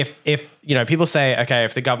like if you know, people say, okay,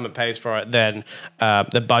 if the government pays for it, then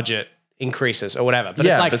the budget increases or whatever. But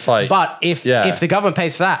but if the government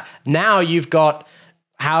pays for that, now you've got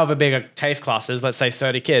however big a TAFE class is, let's say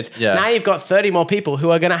 30 kids. Yeah. Now you've got 30 more people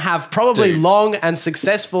who are going to have probably long and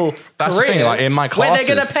successful careers. The thing, like in my classes, where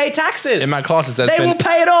they're going to pay taxes. In my classes, they will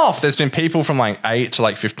pay it off. There's been people from like 8 to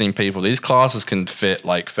like 15 people. These classes can fit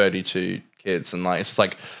like 32 kids, and like it's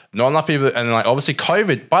like not enough people. And like obviously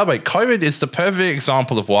COVID. By the way, COVID is the perfect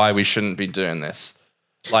example of why we shouldn't be doing this.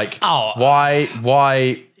 Like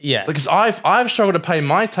why? Yeah, because I've struggled to pay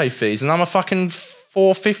my TAFE fees, and I'm a fucking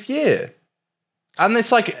 5th year. And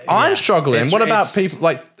it's like, I'm struggling. What about people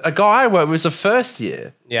like a guy I work with was a first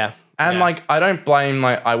year? Yeah. And like, I don't blame,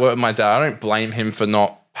 like, I work with my dad. I don't blame him for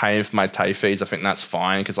not paying for my TAFE fees. I think that's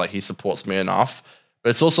fine because like he supports me enough. But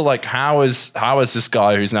it's also like, how is this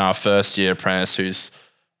guy who's now a first year apprentice who's,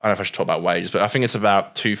 I don't know if I should talk about wages, but I think it's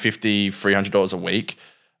about $250, $300 a week.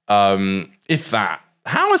 if that.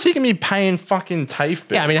 How is he going to be paying fucking TAFE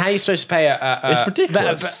bills? Yeah, I mean, how are you supposed to pay it's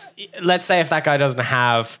ridiculous. But let's say if that guy doesn't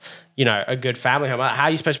have, a good family home, how are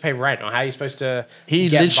you supposed to pay rent, or how are you supposed to? He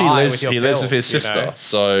literally lives with his sister,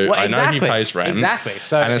 so I know he pays rent. Exactly.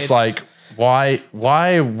 So and it's like, why?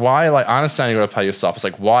 Like, I understand you got to pay your stuff. It's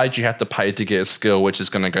like, why do you have to pay to get a skill which is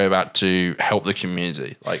going to go back to help the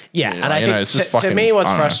community? Like, and I think it's just fucking, to me, what's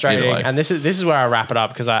frustrating, and this is where I wrap it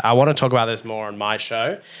up because I want to talk about this more on my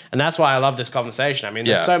show, and that's why I love this conversation. I mean,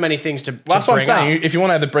 there's so many things to. That's what I'm saying. If you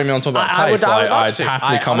want to bring me on to talk about TAFE, I'd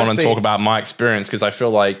happily come on and talk about my experience because I feel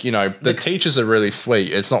like the teachers are really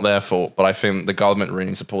sweet. It's not their fault, but I think the government really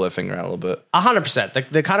needs to pull their finger out a little bit.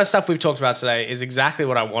 100%. The kind of stuff we've talked about today is exactly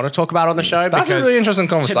what I want to talk about on the show. That's a really interesting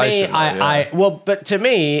conversation. To me, but to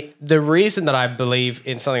me, the reason that I believe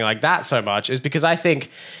in something like that so much is because I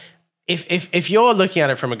think if you're looking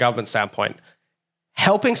at it from a government standpoint,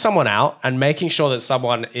 helping someone out and making sure that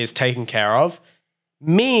someone is taken care of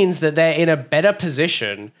means that they're in a better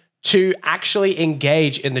position to actually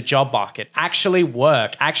engage in the job market, actually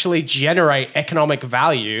work, actually generate economic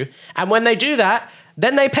value. And when they do that,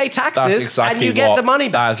 then they pay taxes and you get the money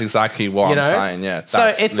back. That's exactly what I'm saying. Yeah.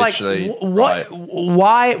 So it's like,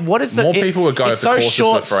 what is the... More people would go it's to so courses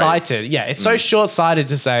short-sighted. Yeah, it's so short-sighted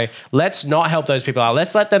to say, let's not help those people out.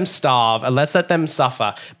 Let's let them starve and let's let them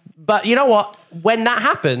suffer. But you know what? When that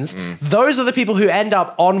happens, those are the people who end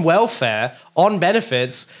up on welfare, on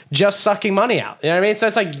benefits, just sucking money out. You know what I mean? So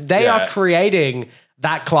it's like they are creating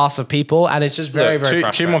that class of people, and it's just very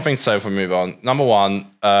frustrating. Two more things to say before we move on. Number one,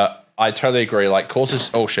 I totally agree. Like courses,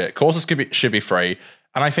 courses should be free.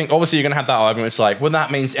 And I think obviously you're going to have that argument. It's like, well, that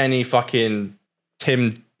means any fucking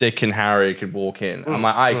Tim, Dick, and Harry could walk in. I'm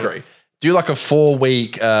like, I agree. Do like a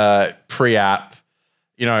 4-week pre-app.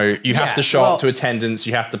 You have to show up to attendance.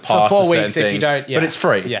 You have to pass for 4 a certain weeks thing, if you don't. Yeah. But it's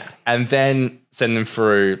free. Yeah. And then send them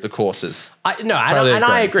through the courses. I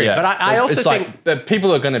agree. Yeah. But I also think that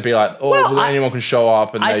people are going to be like, anyone can show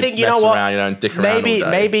up and they mess around, and dick around all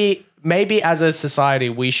day. Maybe as a society,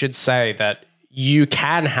 we should say that you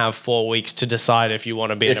can have 4 weeks to decide if you want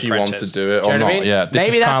to be an apprentice. If you want to do it or not. I mean? Yeah.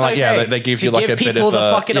 Maybe that's okay. They give you like a bit of people the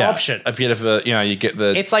fucking option. A bit of a, you get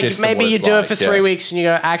the. It's like maybe you do it for 3 weeks and you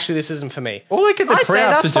go, actually, this isn't for me. All they get the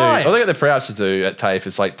pre-apps to do. All they get the pre-apps to do at TAFE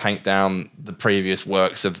is like take down the previous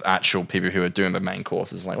works of actual people who are doing the main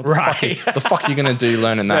courses. Like, what the fuck are you going to do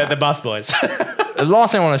learning that? The bus boys. The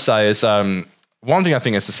last thing I want to say is, one thing I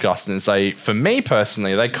think is disgusting is for me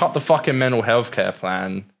personally, they cut the fucking mental health care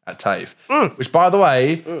plan at TAFE, which by the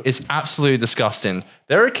way is absolutely disgusting.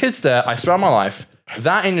 There are kids there, I swear on my life,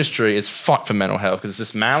 that industry is fucked for mental health because it's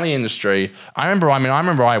this manly industry. I remember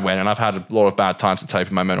I went and I've had a lot of bad times at TAFE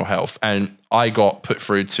in my mental health, and I got put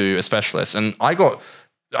through to a specialist, and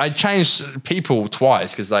I changed people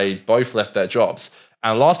twice because they both left their jobs.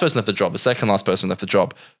 And the last person left the job, the second last person left the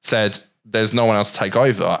job, said there's no one else to take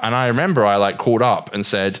over. And I remember I called up and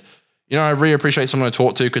said, I really appreciate someone to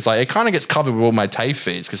talk to because it kind of gets covered with all my TAFE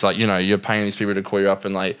fees because you're paying these people to call you up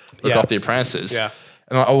and look after the apprentices. Yeah.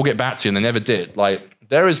 And I will get back to you, and they never did.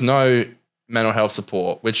 There is no mental health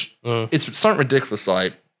support, which it's something ridiculous.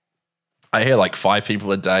 I hear 5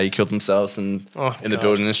 people a day kill themselves in the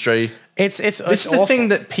building industry. This is the thing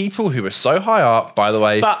that people who are so high up, by the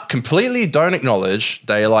way, completely don't acknowledge.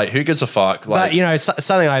 They're like, who gives a fuck? But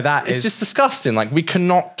something like that it's just disgusting. We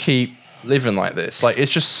cannot keep living like this.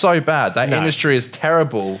 It's just so bad. That industry is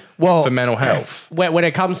terrible for mental health. When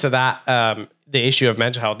it comes to that, the issue of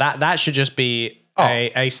mental health, that should just be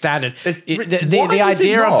a standard. The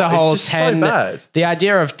idea of the whole 10, the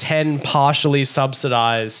idea of 10 partially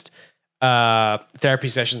subsidized therapy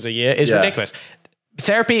sessions a year is ridiculous.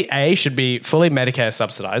 Therapy should be fully Medicare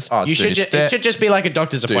subsidized. It should just be like a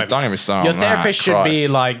doctor's appointment. Don't get me started. Your therapist should be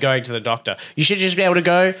going to the doctor. You should just be able to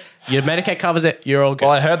go. Your Medicare covers it. You're all good.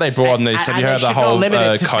 Well, I heard they brought on this. Have you heard the whole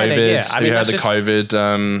COVID? Have you heard the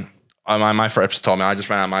COVID? My therapist told me I just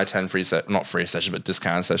ran out my 10 not free sessions, but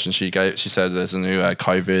discount sessions. She said there's a new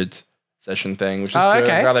COVID session thing, which is good.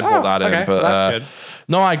 Okay. I'm glad they brought that in. But that's good.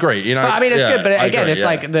 No, I agree. It's good. But again,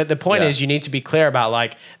 it's the point is you need to be clear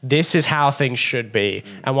about this is how things should be,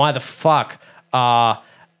 and why the fuck are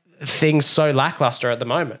things so lackluster at the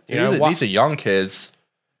moment. These are young kids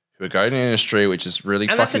who are going in the industry, which is really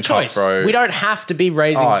fucking that's a choice. Cutthroat. We don't have to be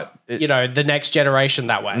raising the next generation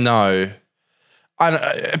that way. No.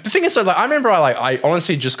 The thing is, I remember I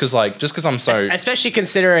honestly just because I'm so... Especially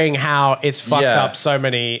considering how it's fucked up so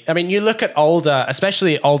many... I mean, you look at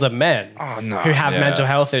especially older men who have mental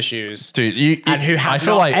health issues. Dude, and who have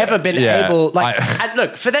not ever been able... and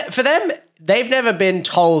look, for them, they've never been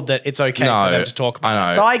told that it's okay for them to talk about I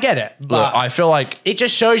know. it. So I get it. But look, I feel like it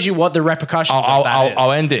just shows you what the repercussions of that is.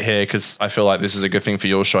 I'll end it here because I feel like this is a good thing for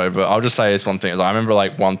your show. But I'll just say this one thing. I remember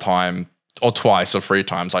like one time or twice or 3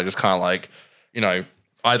 times, I just kind of like,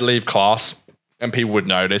 I'd leave class and people would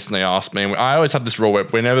notice and they asked me. And I always had this rule where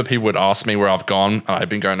whenever people would ask me where I've gone and I've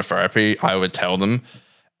been going to therapy, I would tell them.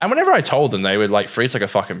 And whenever I told them, they would like freeze like a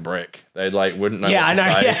fucking brick. They like wouldn't know what to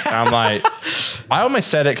say. Yeah. And I'm like, I almost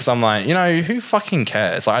said it because I'm like, who fucking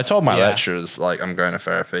cares? Like I told my lecturers like I'm going to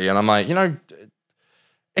therapy, and I'm like,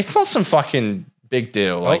 it's not some fucking big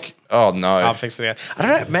deal. Like, oh no, I'll fix it again. I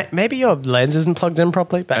don't know. Maybe your lens isn't plugged in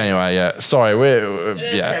properly. But anyway, yeah. Sorry, we're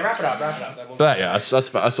yeah. Okay, wrap it up. But yeah,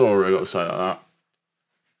 that's all I really got to say about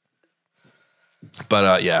that.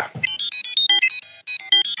 But yeah.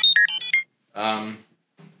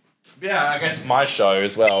 Yeah, I guess my show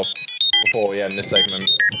as well, before we end this segment,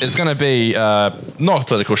 is going to be not a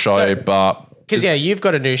political show, but... Because, you've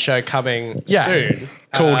got a new show coming soon.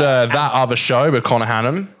 Called That Other Show with Connor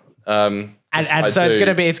Hannum. And so it's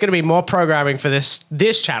going to be more programming for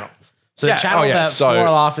this channel. So the channel that Floor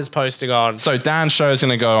Laugh is posting on. So Dan's show is going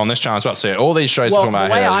to go on this channel as well. So all these shows we're talking about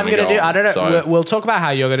the way here I'm going to do, I don't know, we'll talk about how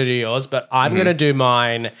you're going to do yours, but I'm going to do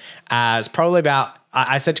mine as probably about...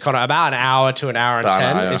 I said to Connor, about an hour to an hour and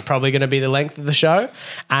 10 is probably going to be the length of the show.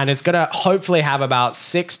 And it's going to hopefully have about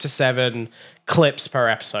 6 to 7 clips per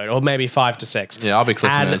episode, or maybe 5 to 6. Yeah, I'll be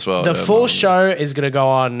clipping it as well. The full show is going to go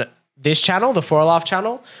on this channel, the For Laugh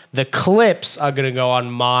channel. The clips are going to go on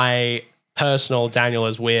my personal Daniel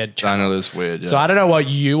is Weird channel. Daniel is Weird, yeah. So I don't know what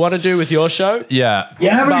you want to do with your show. Yeah.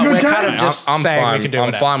 Yeah, having a good time.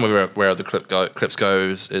 I'm fine with where the clips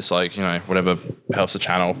goes. It's like, whatever helps the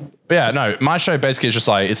channel. But yeah, no, my show basically is just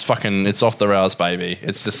like, it's off the rails, baby.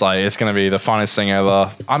 It's just like, it's going to be the funniest thing ever.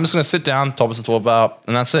 I'm just going to sit down, topics to talk about,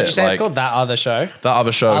 and that's it. Did you say it's called That Other Show? That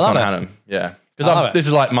Other Show with Connor Hannum. Yeah. Because this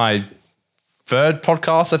is like my 3rd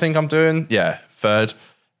podcast I think I'm doing. Yeah, 3rd.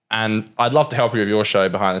 And I'd love to help you with your show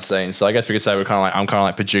behind the scenes. So I guess we could say I'm kind of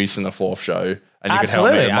like producing the 4th show. And you can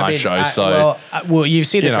help me with my show. Well, you've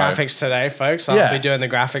seen the graphics today, folks. I'll be doing the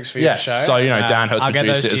graphics for your show. So, Dan helps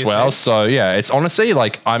produce it as well. So, yeah, it's honestly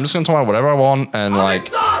like, I'm just going to talk about whatever I want. And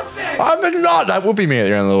I'm not. That would be me at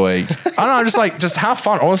the end of the week. I don't know. Just have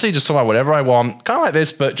fun. Honestly, just talk about whatever I want. Kind of like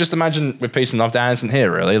this, but just imagine with Peace and Love, Dan isn't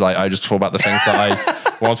here, really. Like, I just talk about the things that I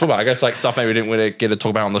want to talk about. I guess like stuff maybe we didn't really get to talk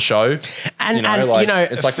about on the show. And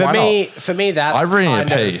it's like, for me, that's I really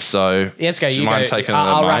need a piece. So, yes, go. You mind taking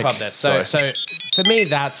I'll wrap up this. So for me,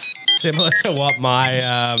 that's similar to what my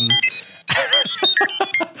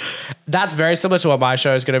that's very similar to what my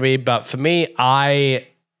show is going to be. But for me, I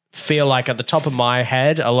feel like at the top of my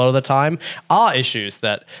head, a lot of the time, are issues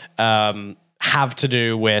that have to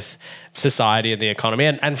do with society and the economy,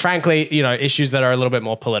 and frankly, issues that are a little bit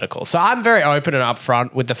more political. So I'm very open and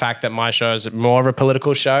upfront with the fact that my show is more of a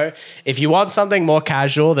political show. If you want something more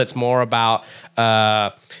casual, that's more about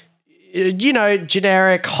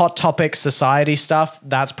generic hot topic society stuff,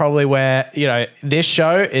 that's probably where, this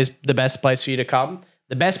show is the best place for you to come.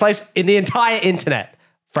 The best place in the entire internet,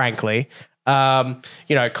 frankly.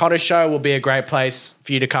 Connor's show will be a great place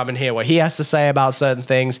for you to come and hear what he has to say about certain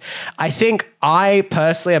things. I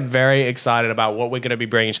personally am very excited about what we're going to be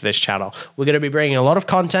bringing to this channel. We're going to be bringing a lot of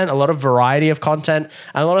content, a lot of variety of content,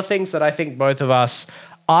 and a lot of things that I think both of us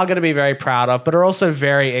are going to be very proud of, but are also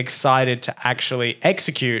very excited to actually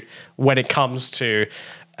execute when it comes to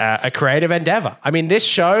a creative endeavor. I mean, this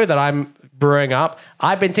show that I'm brewing up,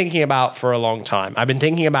 I've been thinking about for a long time. I've been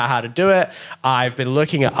thinking about how to do it. I've been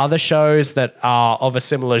looking at other shows that are of a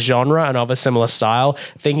similar genre and of a similar style,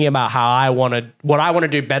 thinking about what I want to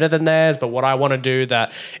do better than theirs, but what I want to do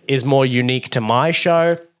that is more unique to my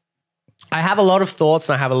show. I have a lot of thoughts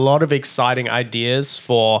and I have a lot of exciting ideas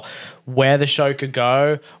for where the show could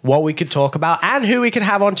go, what we could talk about, and who we could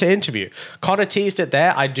have on to interview. Connor teased it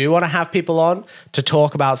there. I do want to have people on to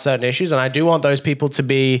talk about certain issues, and I do want those people to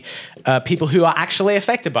be people who are actually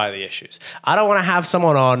affected by the issues. I don't want to have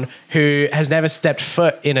someone on who has never stepped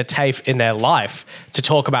foot in a TAFE in their life to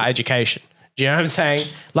talk about education. Do you know what I'm saying?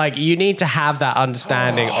 Like, you need to have that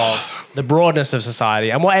understanding of the broadness of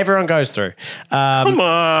society and what everyone goes through. Come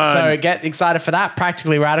on. So get excited for that.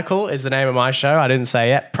 Practically Radical is the name of my show. I didn't say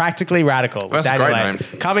yet. Practically Radical. That's a great name.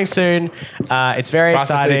 Coming soon. It's very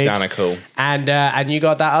exciting. Practically Radical. And you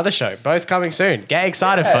got That Other Show. Both coming soon. Get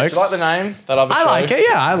excited, folks. Do you like the name? That Other Show? I like it.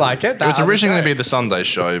 Yeah, I like it. It was originally going to be the Sunday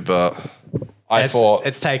show, but I thought...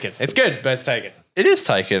 It's taken. It's good, but it's taken. It is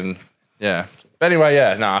taken. Yeah. But anyway,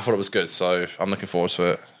 I thought it was good, so I'm looking forward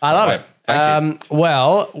to it. I love it. Thank you.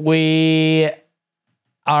 Well,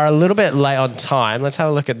 are a little bit late on time. Let's have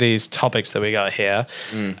a look at these topics that we got here.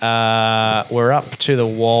 We're up to the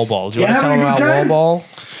wall ball. Do you want to tell them about wall ball?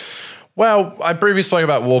 Well, I previously spoke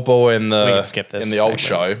about wall ball in the old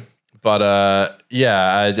show, but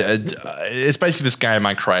it's basically this game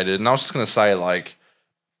I created, and I was just gonna say like,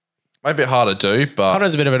 might be hard to do, but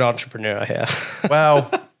Connor's a bit of an entrepreneur here. Well,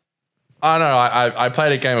 I don't know. I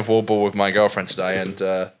played a game of wall ball with my girlfriend today, and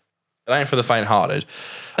it ain't for the faint-hearted.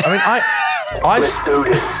 I mean,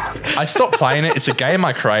 I stopped playing it. It's a game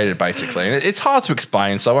I created, basically. And it's hard to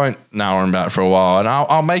explain, so I won't narrow on about it for a while. And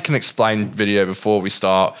I'll make an explained video before we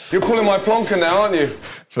start. You're pulling my plonker now, aren't you?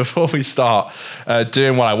 Before we start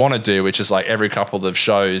doing what I want to do, which is like every couple of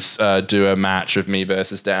shows do a match of me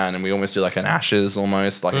versus Dan, and we almost do like an Ashes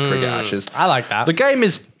almost, like a cricket Ashes. I like that. The game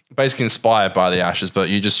is basically inspired by the Ashes, but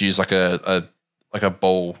you just use like a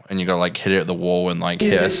ball, and you gotta like hit it at the wall and like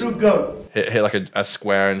hit like a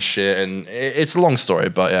square and shit, and it's a long story,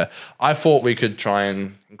 but yeah, I thought we could try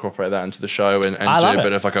and incorporate that into the show and do a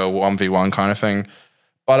bit of like a 1v1 kind of thing.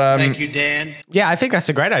 But thank you, Dan. Yeah, I think that's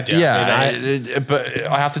a great idea. Yeah, but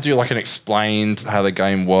I have to do like an explained how the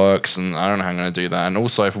game works, and I don't know how I'm going to do that. And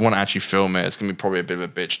also, if we want to actually film it, it's going to be probably a bit of a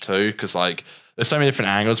bitch too, because like there's so many different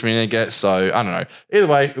angles we need to get. So I don't know. Either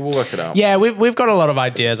way, we'll work it out. Yeah, we've got a lot of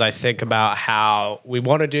ideas, I think, about how we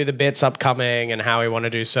want to do the bits upcoming and how we want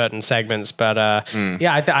to do certain segments. But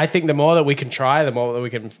I think the more that we can try, the more that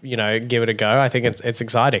we can give it a go. I think it's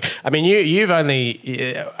exciting. I mean, we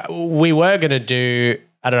were going to do.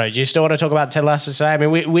 I don't know. Do you still want to talk about Ted Lasso today? I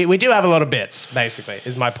mean, we do have a lot of bits, basically,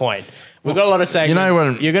 is my point. We've got a lot of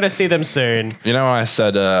segments. You're going to see them soon. You know, I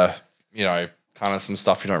said, kind of some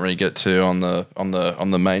stuff you don't really get to on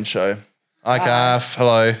the main show. Hi, Kath.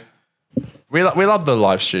 Hello. We love the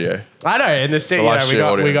live studio. I know. In the city,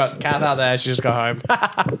 we got Kath out there. She just got home.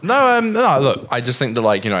 No, look, I just think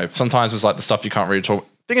that sometimes it's like the stuff you can't really talk.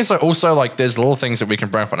 I think it's also like there's little things that we can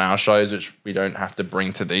bring up on our shows which we don't have to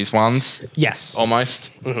bring to these ones. Yes, almost.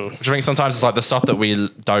 Mm-hmm. Which I think sometimes it's like the stuff that we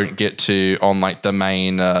don't get to on like the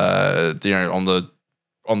main, on the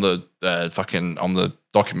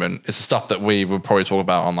document. It's the stuff that we would probably talk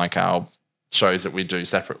about on like our shows that we do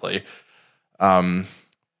separately.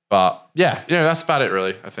 But yeah, that's about it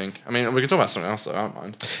really, I think. I mean, we can talk about something else though, I don't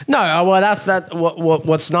mind. No, well, that's that.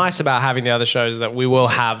 What's nice about having the other shows is that we will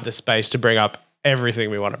have the space to bring up everything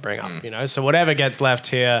we want to bring up, So whatever gets left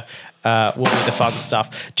here will be the fun stuff.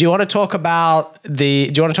 Do you want to talk about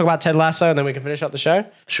Ted Lasso and then we can finish up the show?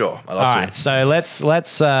 Sure, I'd love to. All right, so let's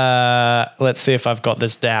see if I've got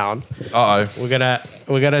this down. We're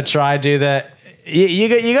gonna try do the.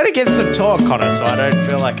 You got to give some talk, Connor, so I don't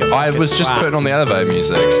feel like I was just putting on the elevator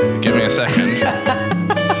music. Give me a second.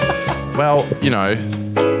 Well,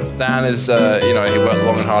 Dan is he worked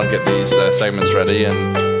long and hard to get these segments ready,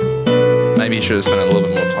 and maybe he should have spent a little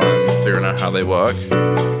bit more time figuring out how they work.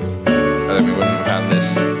 And then we wouldn't have had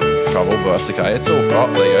this trouble, but it's okay. It's all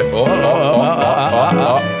there you go.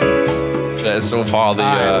 It's all part of the.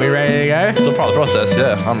 Are we ready to go? It's all part of the process.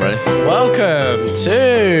 Yeah, I'm ready. Welcome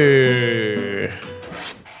to.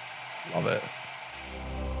 Love it.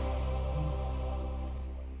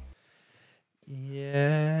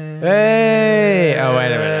 Yeah. Hey. Oh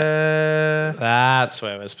wait a minute. That's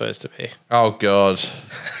where we're supposed to be. Oh God.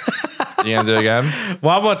 You gonna do it again?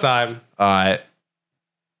 One more time. All right.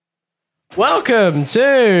 Welcome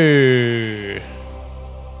to.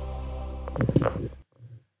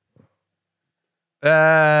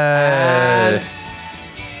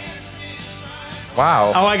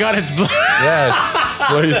 Wow. Oh my God, it's blue. Yes,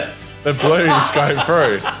 blue. The blue's going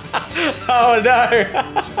through. Oh no.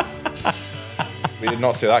 We did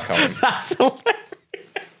not see that coming. That's hilarious.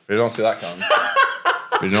 We did not see that coming.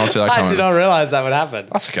 I did not realize that would happen.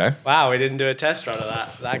 That's okay. Wow, we didn't do a test run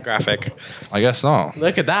of that graphic. I guess not.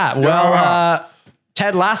 Look at that. Well,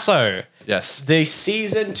 Ted Lasso. Yes. The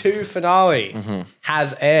season 2 finale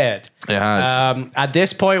has aired. It has. At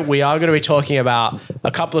this point, we are going to be talking about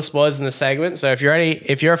a couple of spoilers in the segment. So if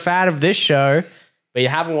you're a fan of this show, but you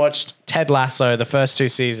haven't watched Ted Lasso, the first 2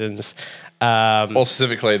 seasons, or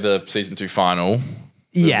specifically the season 2 final.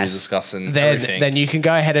 Yes. Discussing then you can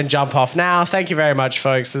go ahead and jump off now. Thank you very much,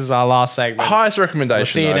 folks. This is our last segment. Highest recommendation. We'll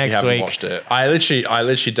see you next if you week. Haven't watched it. I literally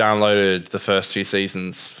downloaded the first 2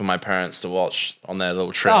 seasons for my parents to watch on their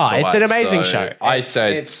little trip. Oh, it's an amazing show. I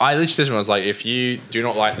literally said to them, I was like, if you do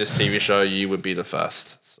not like this TV show, you would be the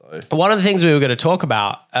first. So one of the things we were going to talk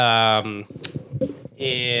about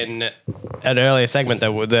in an earlier segment in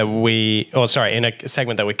a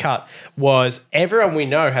segment that we cut was everyone we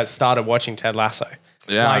know has started watching Ted Lasso.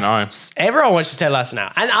 Yeah, I know. Everyone watches Ted Lasso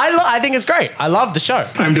now. And I think it's great. I love the show.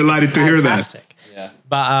 I'm delighted to hear that. Yeah.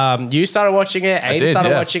 But you started watching it. Aiden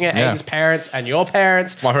started watching it. Aiden's parents and your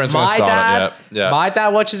parents. My parents my dad. My dad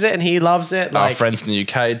watches it and he loves it. Our friends in the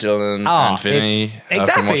UK, Dylan and Vinny.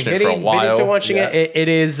 Exactly. Been watching it for a while. Vinny's been watching it. It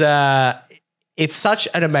is. It's such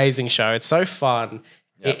an amazing show. It's so fun.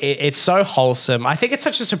 Yep. It's so wholesome. I think it's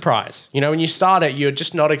such a surprise. You know, when you start it, you're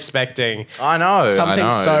just not expecting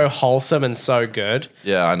something so wholesome and so good.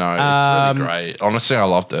 Yeah, I know. It's really great. Honestly, I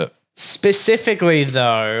loved it. Specifically,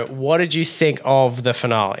 though, what did you think of the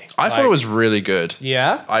finale? I thought it was really good.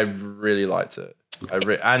 Yeah? I really liked it.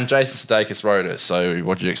 And Jason Sudeikis wrote it, so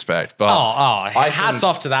what do you expect? But hats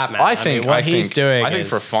off to that man. I think what he's doing. I think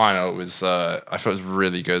for a final, it was I thought it was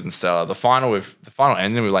really good and stellar. The final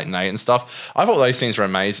ending with like Nate and stuff. I thought those scenes were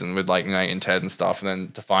amazing with like Nate and Ted and stuff. And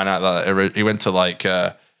then to find out that he went to like he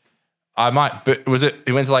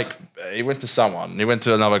went to someone. He went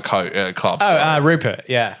to another club. Rupert.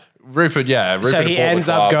 Yeah. Rupert, Rupert so he ends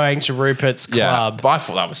up going to Rupert's club. Yeah, but I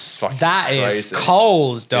thought that was fucking crazy. Is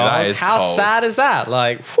cold, dog. That is How cold. sad is that?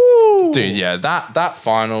 Like, whoo. Dude, yeah, that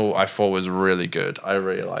final I thought was really good. I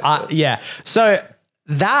really liked it. Yeah. So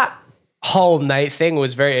that whole Nate thing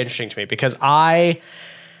was very interesting to me because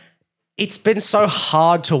it's been so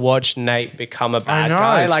hard to watch Nate become a bad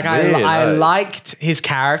guy. Like I liked his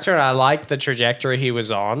character and I liked the trajectory he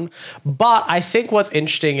was on. But I think what's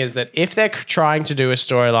interesting is that if they're trying to do a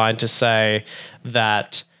storyline to say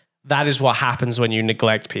that is what happens when you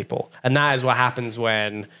neglect people, and that is what happens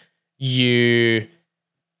when you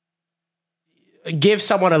give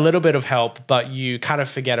someone a little bit of help, but you kind of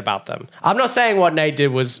forget about them. I'm not saying what Nate did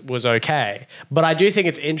was okay, but I do think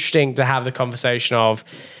it's interesting to have the conversation of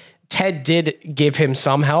Ted did give him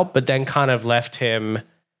some help, but then kind of left him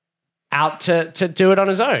out to do it on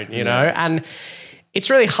his own, you know? And it's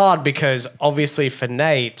really hard because obviously for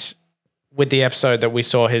Nate, with the episode that we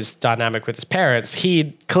saw his dynamic with his parents,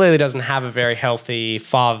 he clearly doesn't have a very healthy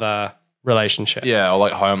father relationship. Yeah, or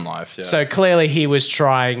like home life. Yeah. So clearly he was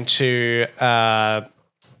trying to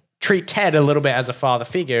treat Ted a little bit as a father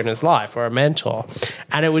figure in his life or a mentor.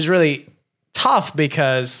 And it was really tough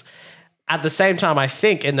because at the same time, I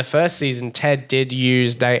think in the first season, Ted did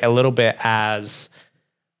use Nate a little bit as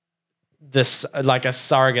this, like a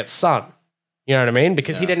surrogate son. You know what I mean?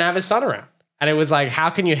 Because he didn't have his son around. And it was like, how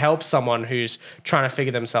can you help someone who's trying to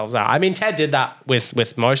figure themselves out? I mean, Ted did that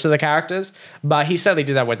with most of the characters, but he certainly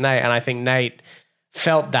did that with Nate. And I think Nate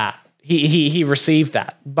felt that. He received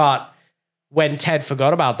that. But when Ted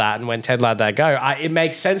forgot about that and when Ted let that go, it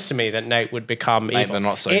makes sense to me that Nate would become evil. They're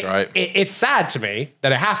not so great. It's sad to me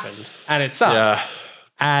that it happened, and it sucks. Yeah.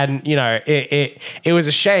 And, you know, it was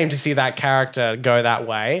a shame to see that character go that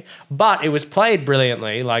way, but it was played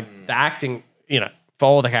brilliantly. Like, the acting, you know, for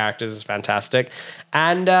all the characters is fantastic.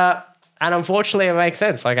 And unfortunately, it makes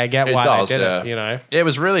sense. Like, I get why they did it, you know? It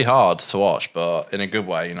was really hard to watch, but in a good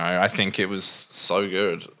way, you know? I think it was so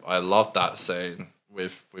good. I loved that scene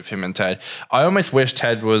with him and Ted. I almost wish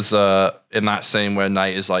Ted was in that scene where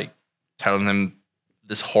Nate is like telling him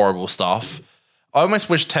this horrible stuff. I almost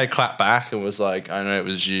wish Ted clapped back and was like, I know it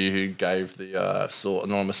was you who gave the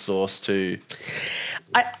anonymous source to...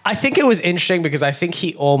 I think it was interesting because I think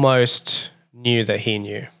he almost knew that he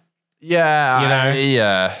knew. Yeah. You know?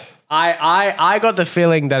 Yeah. I got the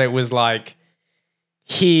feeling that it was like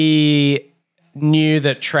he knew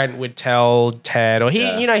that Trent would tell Ted, or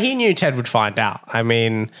he knew Ted would find out. I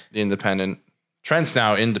mean, the Independent. Trent's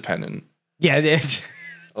now independent. Yeah,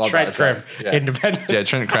 Trent Krim, independent. Yeah,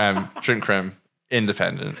 Trent Krim,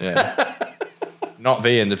 independent. Yeah, not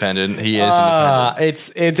the Independent. He is independent.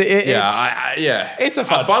 It's a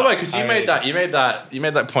fun. By the way, because you made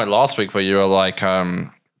that point last week where you were like,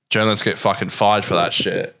 journalists get fucking fired for that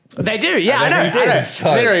shit. They do, yeah, I know.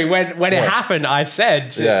 So, literally, when it happened, I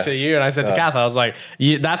said to you and I said to Kath, I was like,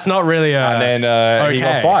 that's not really a... And then he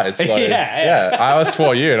got fired. So, I was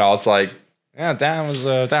for you and I was like, yeah, Dan was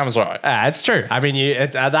all right. It's true. I mean,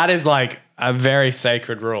 that is like a very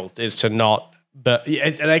sacred rule, is to not... But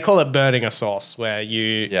they call it burning a source, where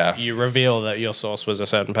you reveal that your source was a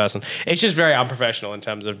certain person. It's just very unprofessional in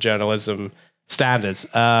terms of journalism standards.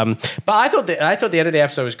 But I thought the end of the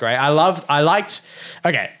episode was great. I liked...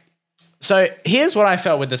 Okay. So here's what I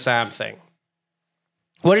felt with the Sam thing.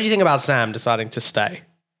 What did you think about Sam deciding to stay?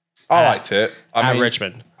 I liked it. I mean,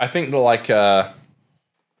 Richmond. I think that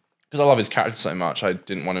because I love his character so much, I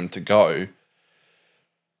didn't want him to go.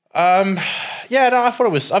 I thought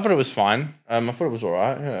it was fine. I thought it was all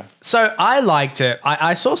right. Yeah. So I liked it.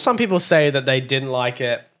 I saw some people say that they didn't like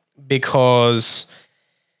it because,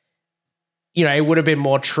 you know, it would have been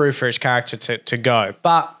more true for his character to go.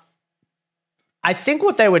 But I think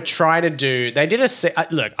what they were trying to do, they did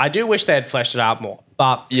look, I do wish they had fleshed it out more,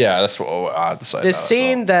 but yeah, that's what I had to say. The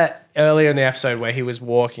scene that earlier in the episode where he was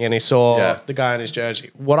walking and he saw the guy in his jersey,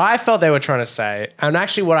 what I felt they were trying to say, and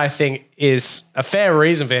actually what I think is a fair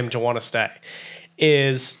reason for him to want to stay,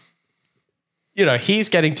 is, you know, he's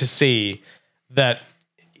getting to see that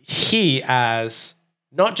he, as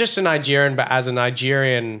not just a Nigerian, but as a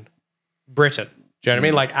Nigerian Briton. Do you know what I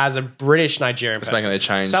mean? Like, as a British Nigerian person. It's making a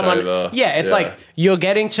change over. Yeah, it's like you're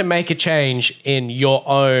getting to make a change in your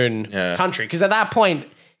own country. Because at that point,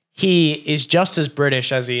 he is just as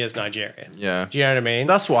British as he is Nigerian. Yeah. Do you know what I mean?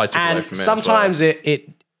 That's what I took away from it. Sometimes it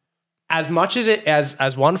as much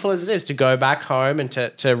as wonderful as it is to go back home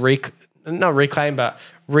and not reclaim, but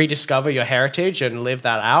rediscover your heritage and live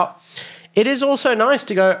that out, it is also nice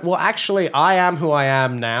to go, well, actually, I am who I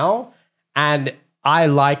am now. And I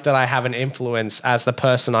like that I have an influence as the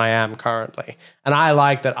person I am currently. And I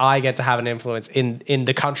like that I get to have an influence in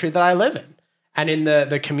the country that I live in and in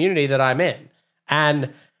the community that I'm in.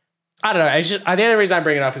 And I don't know. It's just, the only reason I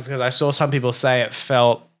bring it up is because I saw some people say it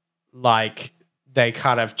felt like they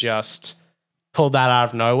kind of just pulled that out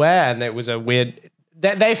of nowhere and it was a weird...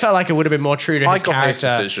 They felt like it would have been more true to his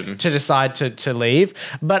character to decide to leave.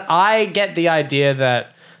 But I get the idea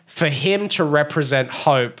that for him to represent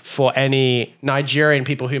hope for any Nigerian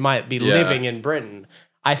people who might be living in Britain,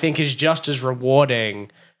 I think is just as rewarding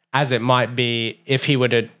as it might be if he were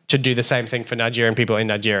to do the same thing for Nigerian people in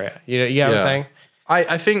Nigeria. You know what I'm saying?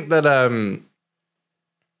 I think that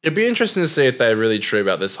it'd be interesting to see if they're really true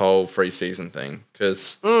about this whole free season thing,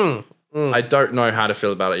 because I don't know how to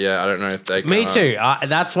feel about it yet. I don't know if they. Me too.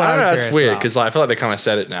 That's what I don't know. That's weird because I feel like they kind of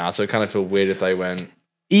said it now, so it kind of feel weird if they went.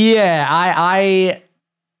 Yeah,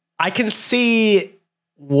 I can see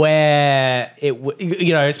where it,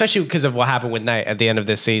 you know, especially because of what happened with Nate at the end of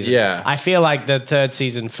this season. Yeah. I feel like the third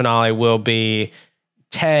season finale will be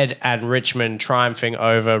Ted and Richmond triumphing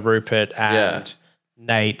over Rupert and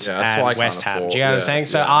Nate and West Ham. Do you know what I'm saying?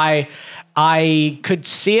 So I could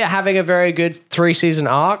see it having a very good 3-season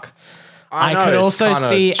arc. I could also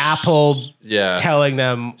see Apple telling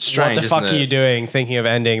them, what the fuck are you doing thinking of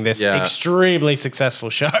ending this extremely successful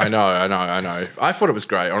show? I know. I thought it was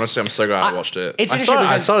great. Honestly, I'm so glad I watched it.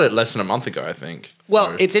 I started it less than a month ago, I think.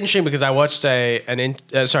 Well, it's interesting because I watched a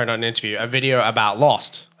video about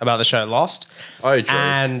Lost, about the show Lost. Oh, Drew.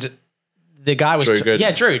 And the guy was... Drew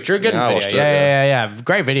Gooden's video. Yeah.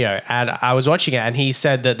 Great video. And I was watching it and he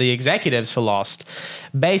said that the executives for Lost,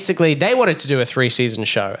 basically, they wanted to do a 3-season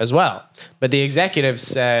show as well. But the executives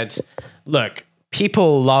said, look,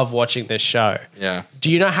 people love watching this show. Yeah.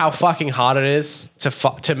 Do you know how fucking hard it is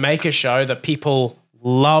to make a show that people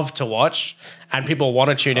love to watch and people want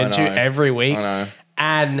to tune into every week? I know.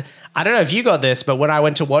 And I don't know if you got this, but when I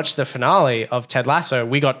went to watch the finale of Ted Lasso,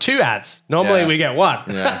 we got 2 ads. Normally we get 1.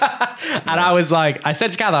 Yeah. And I was like, I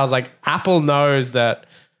said to Kathy, I was like, Apple knows that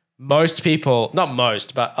most people, not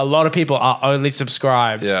most, but a lot of people are only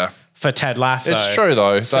subscribed for Ted Lasso. It's true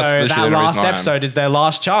though. So that last episode is their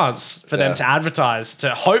last chance for them to advertise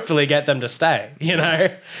to hopefully get them to stay, you know?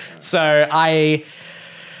 So I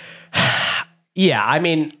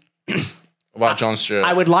mean... About Jon Stewart.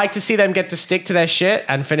 I would like to see them get to stick to their shit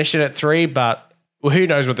and finish it at 3, but who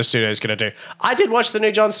knows what the studio's going to do. I did watch the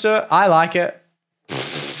new Jon Stewart. I like it.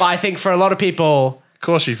 But I think for a lot of people... Of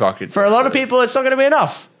course you fucking... For a lot of people, it's not going to be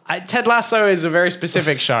enough. Ted Lasso is a very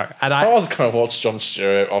specific show. And I was going to watch Jon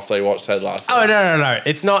Stewart after they watched Ted Lasso. Oh, no.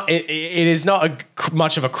 It's not... It is not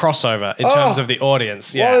much of a crossover in terms of the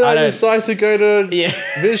audience. Yeah, why did I decide to go to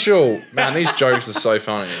visual? Man, these jokes are so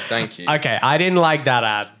funny. Thank you. Okay, I didn't like that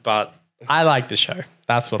ad, but... I like the show.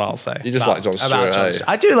 That's what I'll say. You just like Jon Stewart, hey?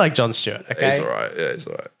 I do like Jon Stewart, okay? He's all right. Yeah, he's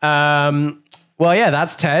all right. Well, yeah,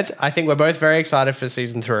 that's Ted. I think we're both very excited for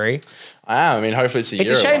season 3. I am. I mean, hopefully it's a year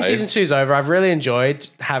away. It's a shame season 2's over. I've really enjoyed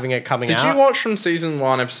having it coming out. Did you watch from season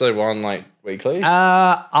 1, episode 1, like, weekly?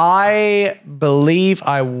 I believe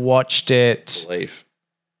I watched it...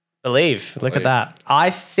 Believe. Look at that.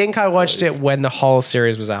 I think I watched it when the whole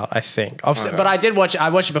series was out, I think. But I did watch it. I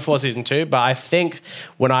watched it before season 2, but I think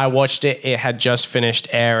when I watched it, it had just finished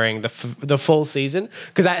airing the full season.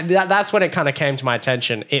 Because that's when it kind of came to my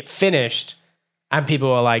attention. It finished and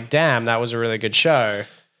people were like, damn, that was a really good show.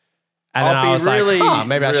 And then I was really, like,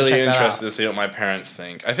 maybe I should check that out. interested to see what my parents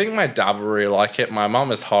think. I think my dad will really like it. My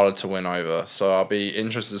mum is harder to win over, so I'll be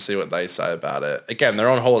interested to see what they say about it. Again, they're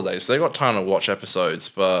on holidays, so they've got time to watch episodes,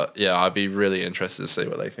 but yeah, I'd be really interested to see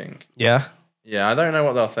what they think. Yeah? Yeah, I don't know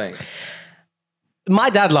what they'll think. My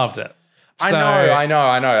dad loved it. I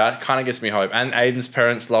know. That kind of gives me hope. And Aiden's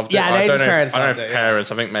parents loved it. Yeah, Aiden's parents loved it. I don't know if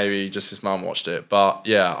parents. I think maybe just his mum watched it. But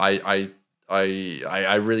yeah,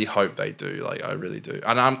 I really hope they do. Like, I really do.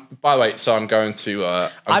 And by the way, so I'm going to.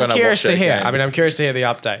 I'm curious to hear. I mean, I'm curious to hear the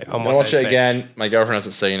update on what. Watch it again. My girlfriend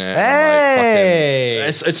hasn't seen it. Hey,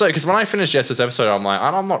 it's like because when I finished yesterday's episode, I'm like,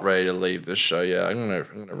 I'm not ready to leave this show yet. I'm gonna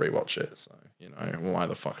rewatch it. So why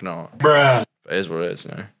the fuck not? Bruh. But it is what it is.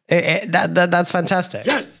 That's fantastic.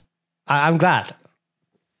 Yes, I'm glad.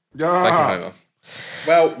 Yeah. Thank you, Homer.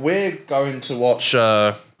 Well, we're going to watch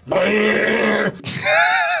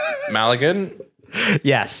Maligan.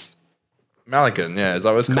 Yes. Maligan, yeah. Is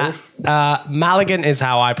that what it's called? Maligan is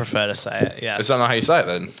how I prefer to say it, yes. Is that not how you say it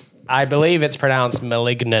then? I believe it's pronounced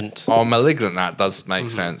malignant. Oh, malignant, that does make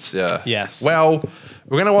sense, yeah. Yes. Well,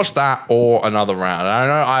 we're going to watch that or Another Round. I don't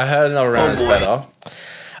know, I heard Another Round is better.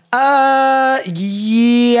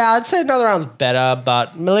 Yeah, I'd say Another Round's better,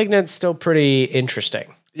 but Malignant's still pretty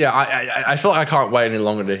interesting. Yeah, I feel like I can't wait any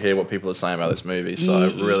longer to hear what people are saying about this movie. So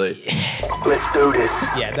really, let's do this.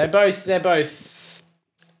 Yeah, they're both.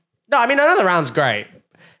 No, I mean Another Round's great.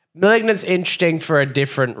 Malignant's interesting for a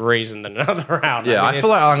different reason than Another Round. Yeah, I feel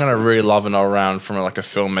like I'm gonna really love Another Round from like a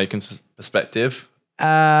filmmaking perspective. No,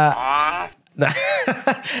 I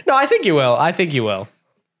think you will. I think you'll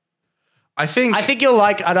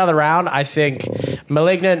like Another Round. I think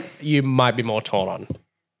Malignant you might be more torn on.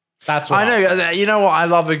 That's what I know. You know what? I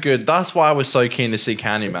love a good. That's why I was so keen to see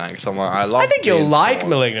Candyman because I'm like, I think you'll like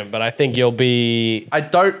Malignant, but I think you'll be. I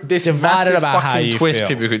don't. This divided about how you twist feel.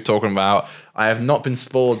 People keep talking about. I have not been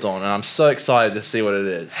spoiled on, and I'm so excited to see what it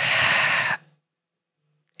is.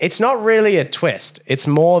 It's not really a twist. It's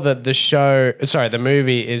more that the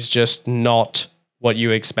movie is just not what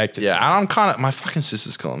you expected. Yeah, and I'm kind of. My fucking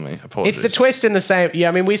sister's calling me. Apologies. It's the twist in the same. Yeah,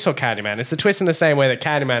 I mean, we saw Candyman. It's the twist in the same way that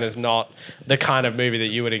Candyman is not the kind of movie that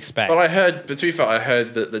you would expect. But to be fair, I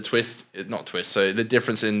heard that the twist, not twist. So the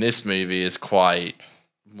difference in this movie is quite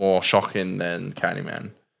more shocking than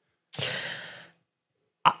Candyman.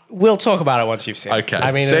 We'll talk about it once you've seen it. Okay.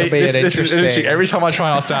 I mean, it'll be an interesting. Every time I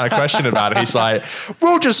try and ask Dan a question about it, he's like,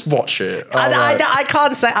 "We'll just watch it." I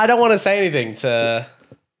can't say. I don't want to say anything to.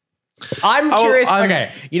 I'm curious.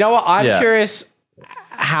 Okay, you know what? I'm curious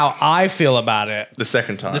how I feel about it. The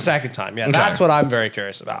second time, yeah. Okay. That's what I'm very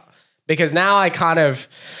curious about because now I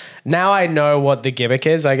know what the gimmick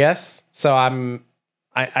is. I guess so. I know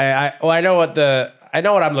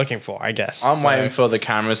what I'm looking for. I guess I'm waiting for the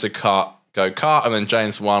cameras to cut, and then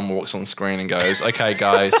James Wan walks on the screen and goes, "Okay,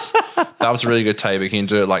 guys, that was a really good take. We can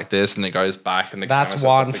do it like this," and it goes back, and that's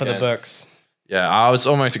one for the books. Yeah, I was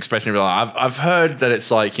almost expecting to be like, I've heard that it's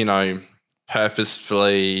like,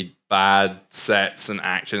 purposefully bad sets and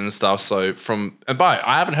action and stuff. So I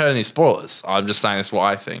haven't heard any spoilers. I'm just saying it's what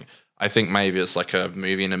I think. I think maybe it's like a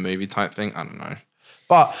movie in a movie type thing. I don't know.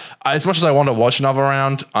 But as much as I want to watch Another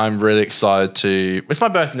Round, I'm really excited to. It's my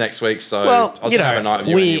birthday next week, so I was going to have a night with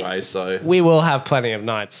you anyway. So we will have plenty of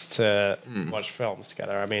nights to watch films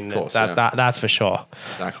together. I mean, course, that's for sure.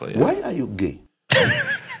 Exactly. Yeah. Why are you gay?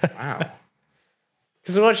 Wow.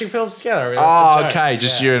 Because we're watching films together. I mean, okay,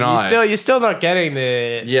 just you and I. You're still not getting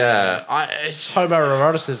the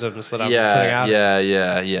homoeroticisms that I'm putting out.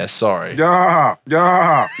 Yeah. Sorry. Yeah.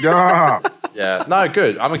 Yeah. No,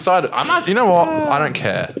 good. I'm excited. You know what? I don't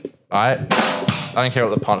care. Right? I don't care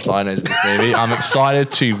what the punchline is in this movie. I'm excited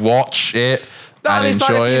to watch it and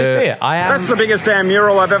enjoy it. That's the biggest damn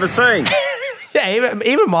mural I've ever seen. Yeah,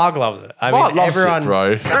 even Mark loves it. Mark loves it,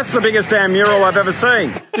 bro. That's the biggest damn mural I've ever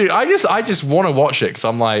seen. Dude, I just want to watch it because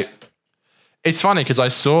I'm like, it's funny because I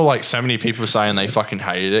saw like so many people saying they fucking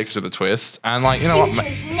hated it because of the twist, and like, you know what? Is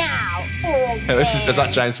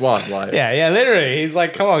that James Wan? Like, yeah, literally. He's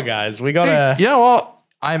like, come on, guys, we gotta. Dude, you know what?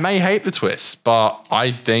 I may hate the twist, but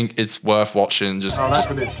I think it's worth watching. That's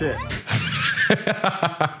a bit shit.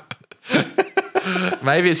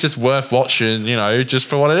 Maybe it's just worth watching, just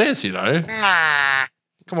for what it is,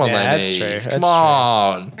 Come on, Lenny. That's true. Come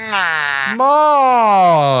on. Come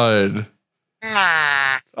on.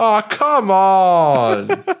 Oh, come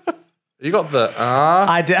on. You got the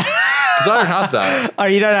I do. Because I don't have that. Oh,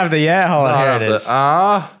 you don't have the Hold on, here it is.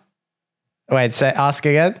 Wait, ask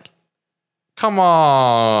again. Come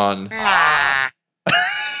on.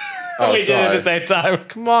 We did it at the same time.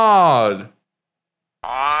 Come on.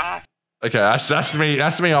 Okay, that's me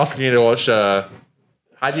asking you to watch. How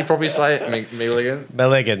do you probably say it?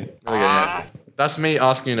 Malignant. Yeah. That's me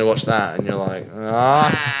asking you to watch that, and you're like,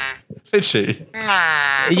 Itchy. You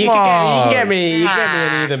can get me in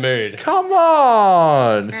either mood. Come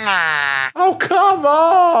on. Oh, come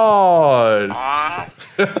on. I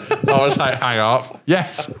was like, hang up.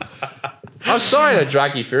 Yes. I'm sorry to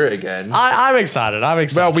drag you through it again. I'm excited.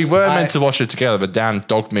 Well, we were meant to watch it together, but Dan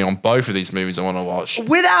dogged me on both of these movies I want to watch.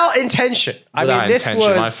 Without intention. This was...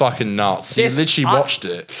 I'm fucking nuts. You literally watched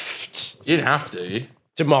it. You didn't have to.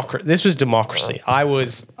 This was democracy.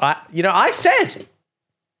 I said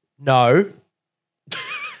no.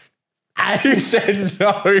 And you said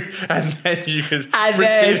no, and then you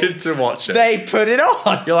proceeded to watch it. They put it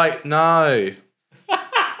on. You're like, no.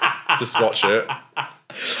 Just watch it.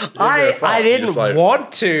 I didn't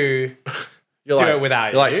want to do it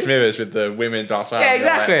without you. You're like Smithers with the women dancing around. Yeah,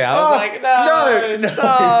 exactly. Like, I was like, no,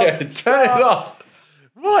 stop, turn it off.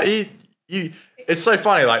 What? It's so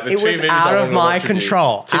funny. Like the it two was movies out I of my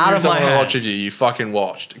control. Two movies I want to watch with you fucking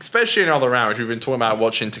watched. Especially another round, which we've been talking about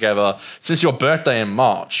watching together since your birthday in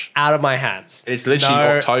March. Out of my hands. It's literally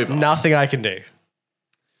October. Nothing I can do.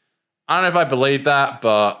 I don't know if I believe that,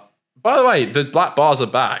 but by the way, the black bars are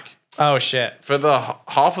back. Oh shit! For the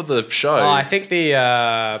half of the show. Oh, I think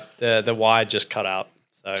the wire just cut out.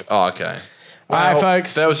 So. Oh, okay. All right,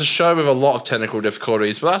 folks. There was a show with a lot of technical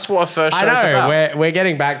difficulties, but that's what our first show is about. I know. We're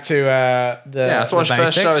getting back to that's what the our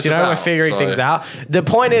first show is about. We're figuring things out. The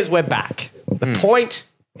point is we're back. The point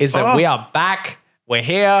is that we are back. We're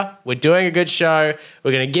here. We're doing a good show.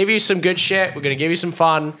 We're going to give you some good shit. We're going to give you some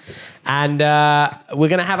fun. And we're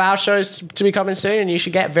going to have our shows to be coming soon, and you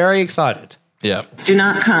should get very excited. Yeah. Do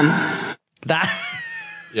not come.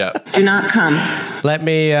 Yeah. Do not come. Let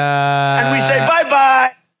me... and we say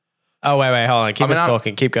bye-bye. Oh, wait, hold on. Keep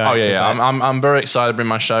talking. Keep going. Oh, yeah. I'm very excited to bring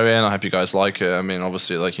my show in. I hope you guys like it. I mean,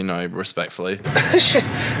 obviously, respectfully.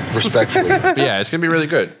 Respectfully. But yeah, it's going to be really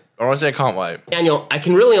good. Honestly, I can't wait. Daniel, I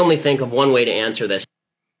can really only think of one way to answer this.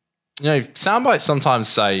 Sound bites sometimes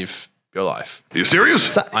save your life. Are you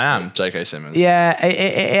serious? I am, J.K. Simmons. Yeah,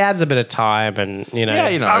 it adds a bit of time and, Yeah,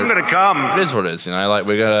 I'm going to come. It is what it is,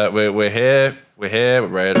 we're here, we're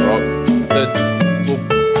ready to rock. We'll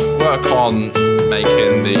work on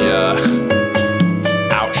making the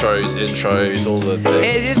outros, intros, all the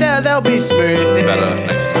things. They'll be smooth. Better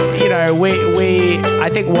next time. I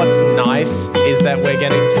think what's nice is that we're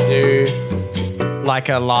getting to do like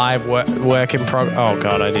a live work in progress. Oh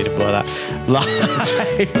God, I need to blow that.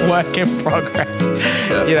 Live work in progress.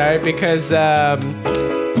 Yep. Because I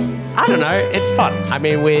don't know, it's fun. I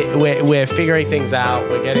mean, we're figuring things out.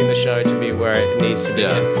 We're getting the show to be where it needs to be.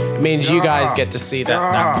 Yeah. It means you guys get to see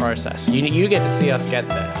that process. You get to see us get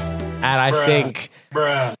there. And I think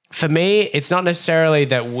for me, it's not necessarily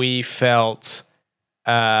that we felt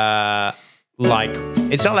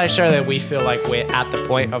it's not necessarily that we feel like we're at the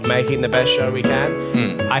point of making the best show we can.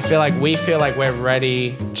 I feel like we feel like we're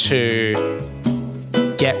ready to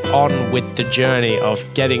get on with the journey of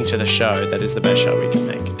getting to the show that is the best show we can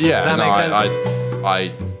make. Yeah, does that make sense?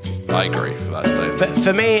 I agree for that statement.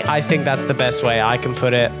 For me, I think that's the best way I can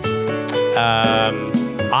put it.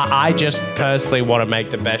 I just personally want to make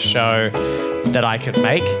the best show that I can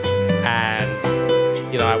make, and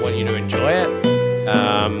I want you to enjoy it.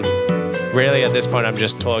 Really, at this point, I'm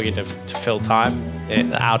just talking to fill time.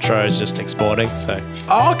 The outro is just exporting, so.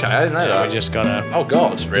 Oh, okay, I didn't know that. We just gotta. Oh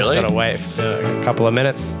God, really? Just gotta wait a couple of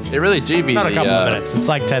minutes. It really do be not a couple of minutes. It's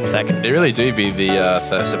like 10 seconds. It really do be the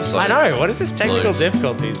first episode. I know. What is this technical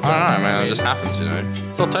difficulties? I don't know, man. It just happens, It's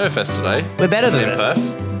Oktoberfest today. We're better than in this. Perth.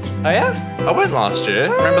 Oh yeah? I went last year.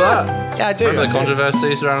 Remember that? Yeah, I do. Remember the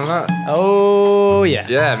controversy surrounding that? Oh yeah.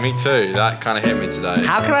 Yeah, me too. That kind of hit me today.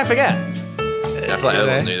 How can I forget? Yeah, I feel like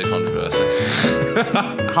everyone knew the controversy.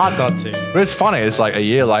 Hard not to. But it's funny. It's like a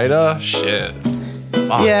year later. Shit.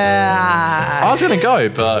 Fuck. Yeah. I was going to go,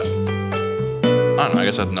 but I don't know. I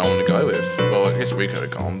guess I had no one to go with. Well, I guess we could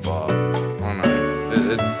have gone, but I don't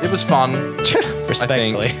know. It was fun.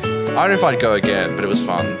 Respectfully. I don't know if I'd go again, but it was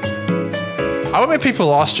fun. I went with people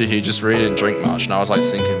last year who just really didn't drink much, and I was like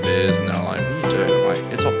sinking beers, and they were like, what are you doing? I'm like,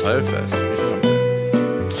 it's Oktoberfest. What do you think I'm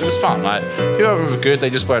doing? It was fun. Like, people were good, they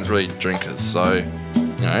just weren't really drinkers, so, it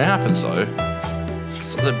happens so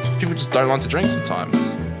people just don't like to drink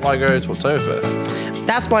sometimes. Why go to Oktoberfest?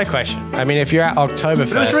 That's my question. I mean, if you're at Oktoberfest...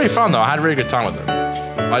 But it was really fun, though. I had a really good time with them.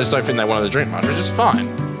 I just don't think they wanted to drink much, which is fine,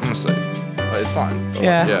 honestly. It's fine. But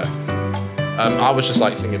yeah. I was just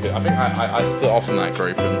like thinking a bit. I think I split off from that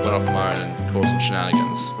group and went off on my own and caused some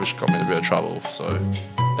shenanigans, which got me in a bit of trouble. So it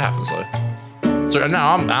happens though. So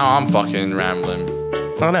now I'm fucking rambling.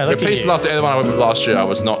 Oh no! Look Peace and love to everyone I went with last year. I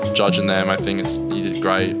was not judging them. I think you did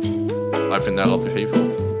great. I think they're lovely people.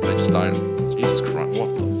 They just don't. Jesus Christ!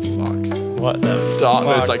 What the fuck? What the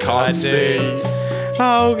darkness? Fuck I can't see.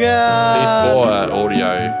 Oh god! These poor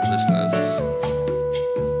audio listeners.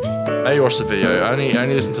 Maybe watch the video. Only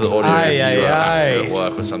listen to the audio if you have to at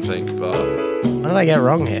work or something. But what did I get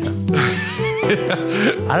wrong here?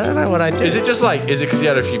 I don't know what I did. Is it just like, is it because you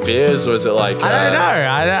had a few beers, or is it like? I don't know.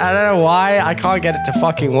 I don't know why I can't get it to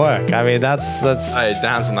fucking work. I mean, that's. Hey,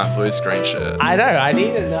 Dan's on that blue screen shit. I know. I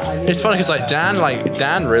need it. It's funny because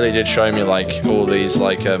Dan really did show me like all these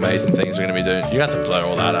like amazing things we're gonna be doing. You have to blur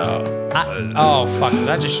all that out. Oh fuck! Did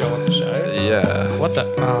I just show on the show? Yeah. What the?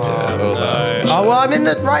 Oh, all no. that Oh well, I'm in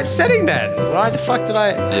the right setting then. Why the fuck did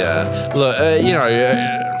I? Yeah. Look, you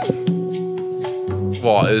know.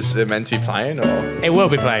 What, is it meant to be playing, or? It will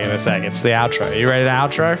be playing in a sec. It's the outro. You ready to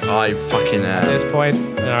outro? I fucking am. At this point.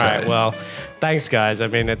 All right. Well, thanks, guys. I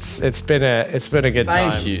mean, it's been a good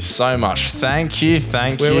time. Thank you so much. Thank you.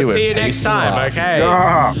 We will see you next time. Okay.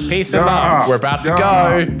 Yeah. Peace and love. We're about to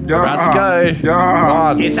go. We're about to go.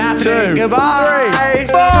 Yeah. 1, It's happening. 2, Goodbye.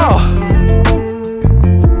 3, 4.